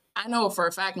 I know for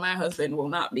a fact my husband will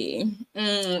not be.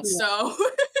 So,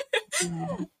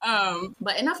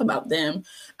 but enough about them.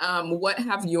 What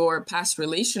have your past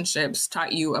relationships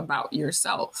taught you about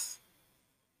yourself?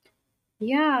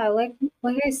 Yeah, like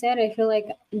I said, I feel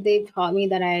like they taught me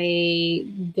that I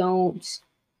don't.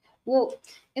 Well,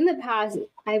 in the past,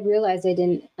 I realized I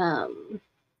didn't.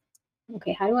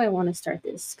 Okay, how do I want to start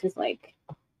this? Because like,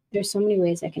 there's so many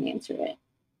ways I can answer it.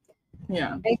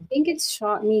 Yeah, I think it's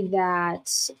taught me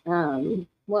that,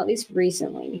 well, at least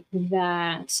recently,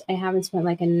 that I haven't spent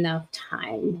like enough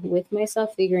time with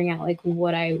myself figuring out like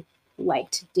what I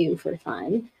like to do for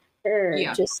fun or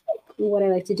just like what I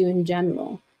like to do in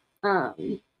general.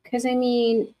 Because I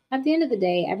mean, at the end of the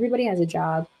day, everybody has a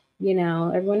job. You know,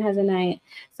 everyone has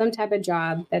some type of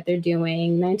job that they're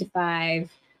doing, 9 to 5,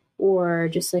 or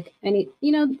just like any.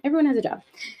 You know, everyone has a job,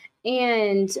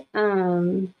 and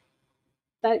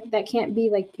that can't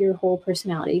be like your whole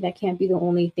personality. That can't be the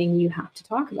only thing you have to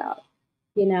talk about,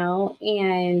 you know?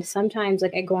 And sometimes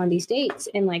like I go on these dates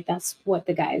and like that's what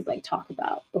the guys like talk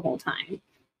about the whole time.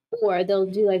 Or they'll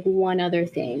do like one other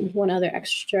thing, one other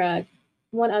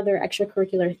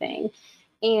extracurricular thing.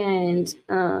 And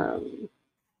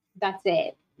that's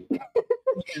it. I'm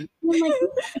like,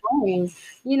 boring,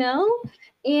 you know?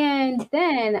 And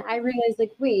then I realized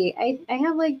like, wait, I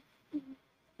have like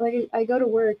I go to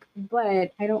work,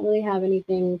 but I don't really have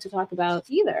anything to talk about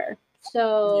either.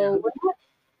 So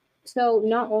so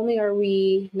not only are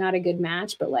we not a good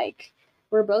match, but like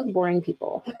we're both boring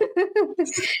people.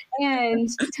 And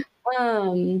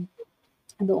the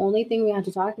only thing we have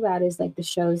to talk about is like the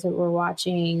shows that we're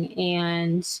watching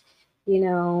and you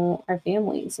know our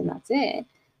families, and that's it.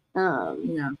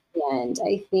 And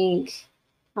I think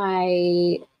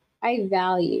I I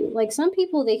value like some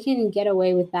people they can get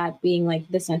away with that being like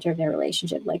the center of their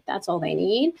relationship, like that's all they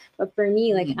need. But for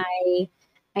me, like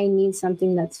I need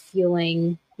something that's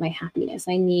fueling my happiness.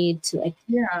 I need to like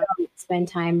spend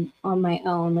time on my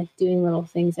own, like doing little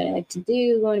things that I like to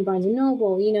do, going to Barnes and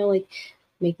Noble, you know, like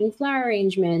making flower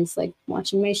arrangements, like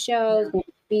watching my shows, going to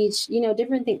the beach, you know,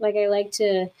 different things. Like I like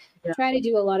to try to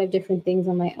do a lot of different things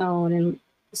on my own, and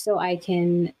so I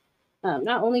can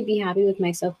not only be happy with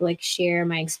myself, but like share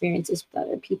my experiences with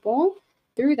other people.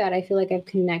 Through that, I feel like I've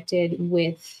connected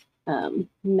with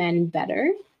men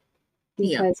better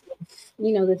because of,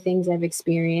 you know, the things I've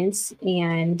experienced.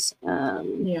 And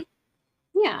I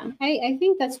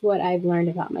think that's what I've learned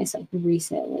about myself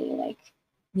recently. Like,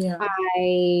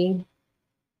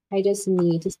 I just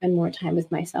need to spend more time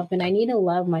with myself, and I need to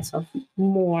love myself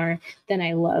more than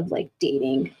I love like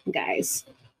dating guys.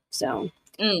 So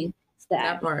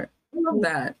that part. I love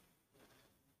that.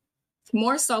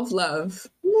 More self-love.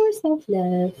 More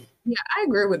self-love. Yeah, I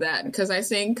agree with that because I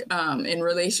think in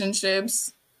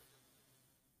relationships,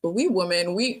 we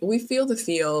women, we feel the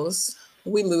feels,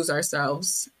 we lose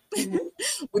ourselves.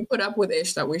 We put up with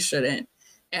ish that we shouldn't.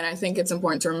 And I think it's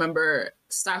important to remember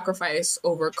sacrifice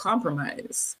over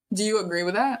compromise. Do you agree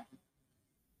with that?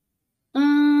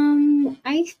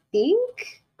 I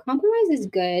think compromise is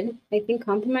good. I think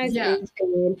compromise is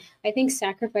good. I think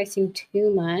sacrificing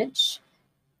too much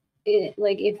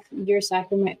like if you're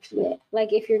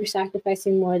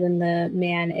sacrificing more than the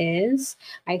man is,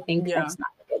 I think that's not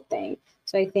a good thing.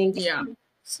 So I think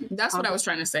that's what I was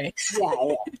trying to say.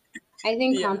 Yeah. I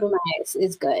think compromise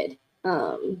is good.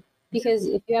 Because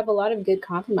if you have a lot of good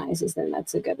compromises, then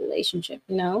that's a good relationship,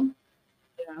 you know?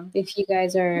 Yeah. If you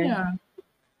guys are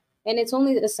and it's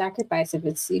only a sacrifice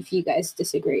if you guys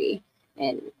disagree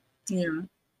and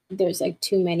there's like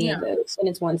too many of those and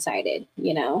it's one-sided,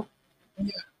 you know?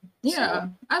 Yeah,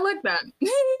 I like that.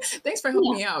 Thanks for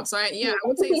helping me out. So I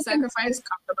would say sacrifice,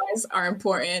 compromise are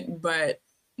important, but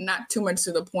not too much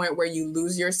to the point where you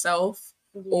lose yourself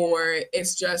or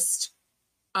it's just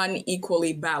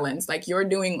unequally balanced. Like you're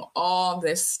doing all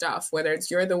this stuff, whether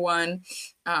it's you're the one,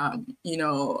 you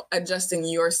know, adjusting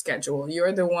your schedule,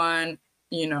 you're the one,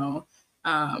 you know,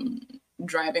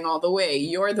 driving all the way,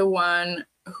 you're the one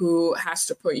who has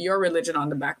to put your religion on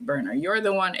the back burner, you're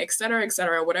the one, et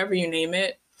cetera, whatever you name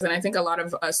it. And I think a lot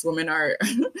of us women are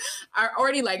are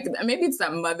already like, maybe it's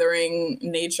that mothering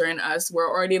nature in us. We're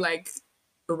already like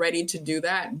ready to do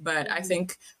that. But I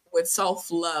think with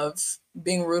self-love,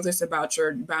 being ruthless about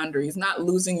your boundaries, not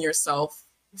losing yourself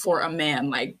for a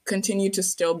man, like continue to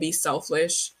still be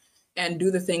selfish and do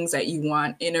the things that you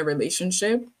want in a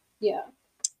relationship. Yeah.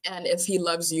 And if he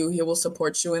loves you, he will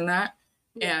support you in that.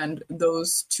 And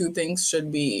those two things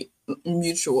should be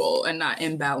mutual and not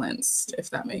imbalanced, if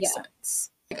that makes sense.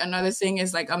 Like another thing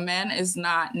is like a man is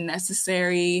not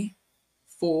necessary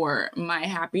for my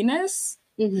happiness,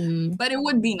 but it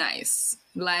would be nice.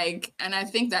 Like, and I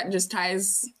think that just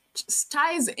ties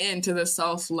into the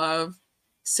self-love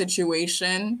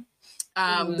situation.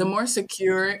 The more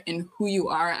secure in who you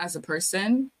are as a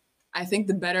person, I think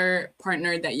the better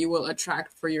partner that you will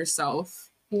attract for yourself.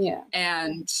 Yeah.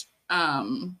 And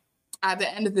at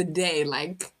the end of the day,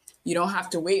 like you don't have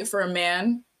to wait for a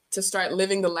man to start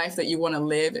living the life that you want to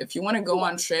live. If you want to go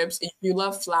on trips, if you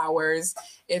love flowers,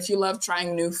 if you love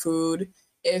trying new food,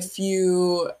 if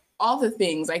you, all the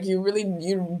things, like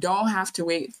you don't have to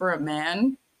wait for a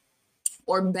man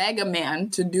or beg a man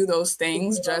to do those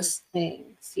things. Just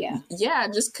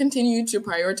continue to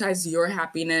prioritize your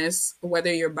happiness,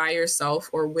 whether you're by yourself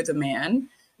or with a man.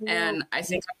 And I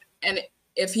think, and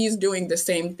if he's doing the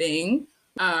same thing,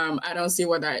 I don't see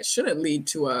why that shouldn't lead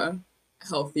to a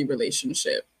healthy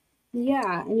relationship.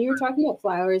 Yeah, and you were talking about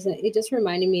flowers, and it just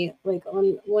reminded me, like,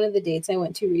 on one of the dates I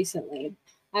went to recently,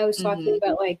 I was talking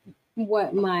about, like,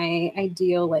 what my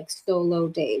ideal, like, solo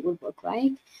date would look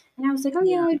like. And I was like, oh,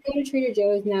 yeah, I'd go to Trader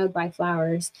Joe's and I would buy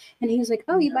flowers. And he was like,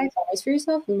 oh, you buy flowers for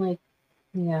yourself? I'm like,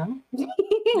 yeah.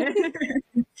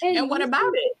 And what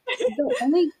about it? The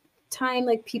only time,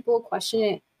 like, people question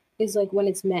it is, like, when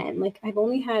it's men. Like, I've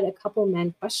only had a couple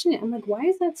men question it. I'm like, why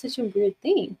is that such a weird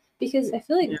thing? Because I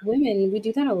feel like women, we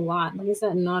do that a lot. Like, is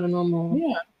that not a normal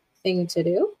thing to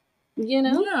do? You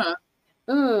know? Yeah.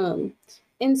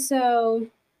 And so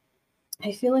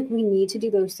I feel like we need to do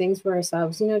those things for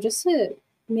ourselves, you know, just to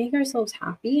make ourselves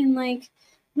happy. And like,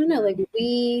 I don't know, like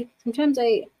sometimes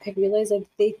I realize like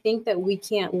they think that we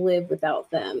can't live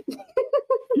without them.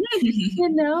 You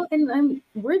know, and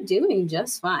we're doing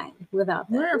just fine without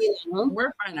them.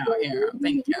 We're fine out here.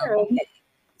 Thank you. Okay.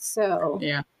 So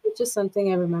it's just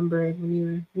something I remembered when you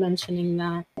were mentioning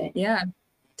that. Yeah.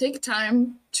 Take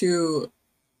time to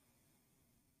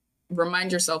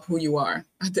remind yourself who you are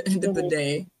at the end of the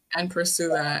day and pursue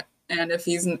that. And if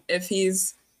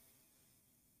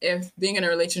being in a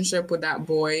relationship with that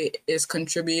boy is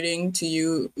contributing to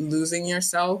you losing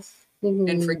yourself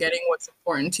and forgetting what's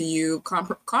important to you,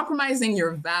 compromising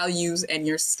your values and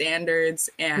your standards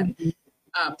and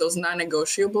those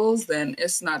non-negotiables, then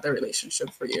it's not the relationship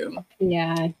for you.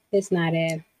 Yeah, it's not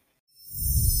it.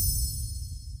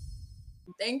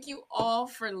 Thank you all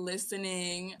for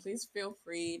listening. Please feel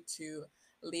free to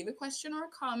leave a question or a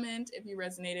comment if you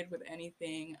resonated with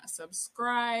anything.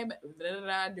 Subscribe,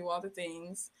 do all the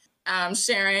things.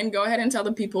 Sharon, go ahead and tell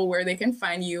the people where they can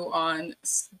find you on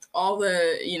all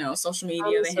the, social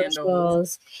media, the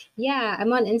handles. Yeah,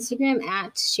 I'm on Instagram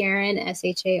at Sharon,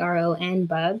 SHARON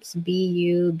Bubs,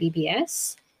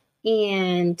 BUBBS.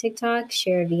 And TikTok,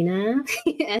 Sharavina,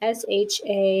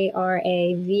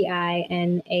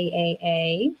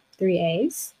 SHARAVINAAA, 3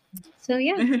 A's. So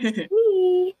yeah,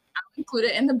 me. I'll include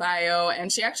it in the bio.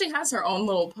 And she actually has her own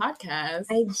little podcast.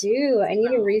 I do. I need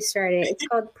to restart it. It's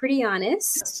called Pretty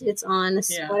Honest. It's on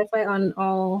Spotify, on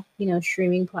all,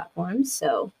 streaming platforms.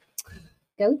 So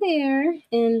go there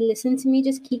and listen to me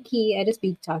just kiki. I just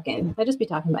be talking about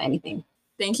anything.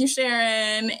 Thank you,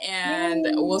 Sharon. And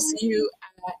we'll see you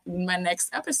at my next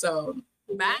episode.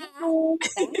 Bye. Bye.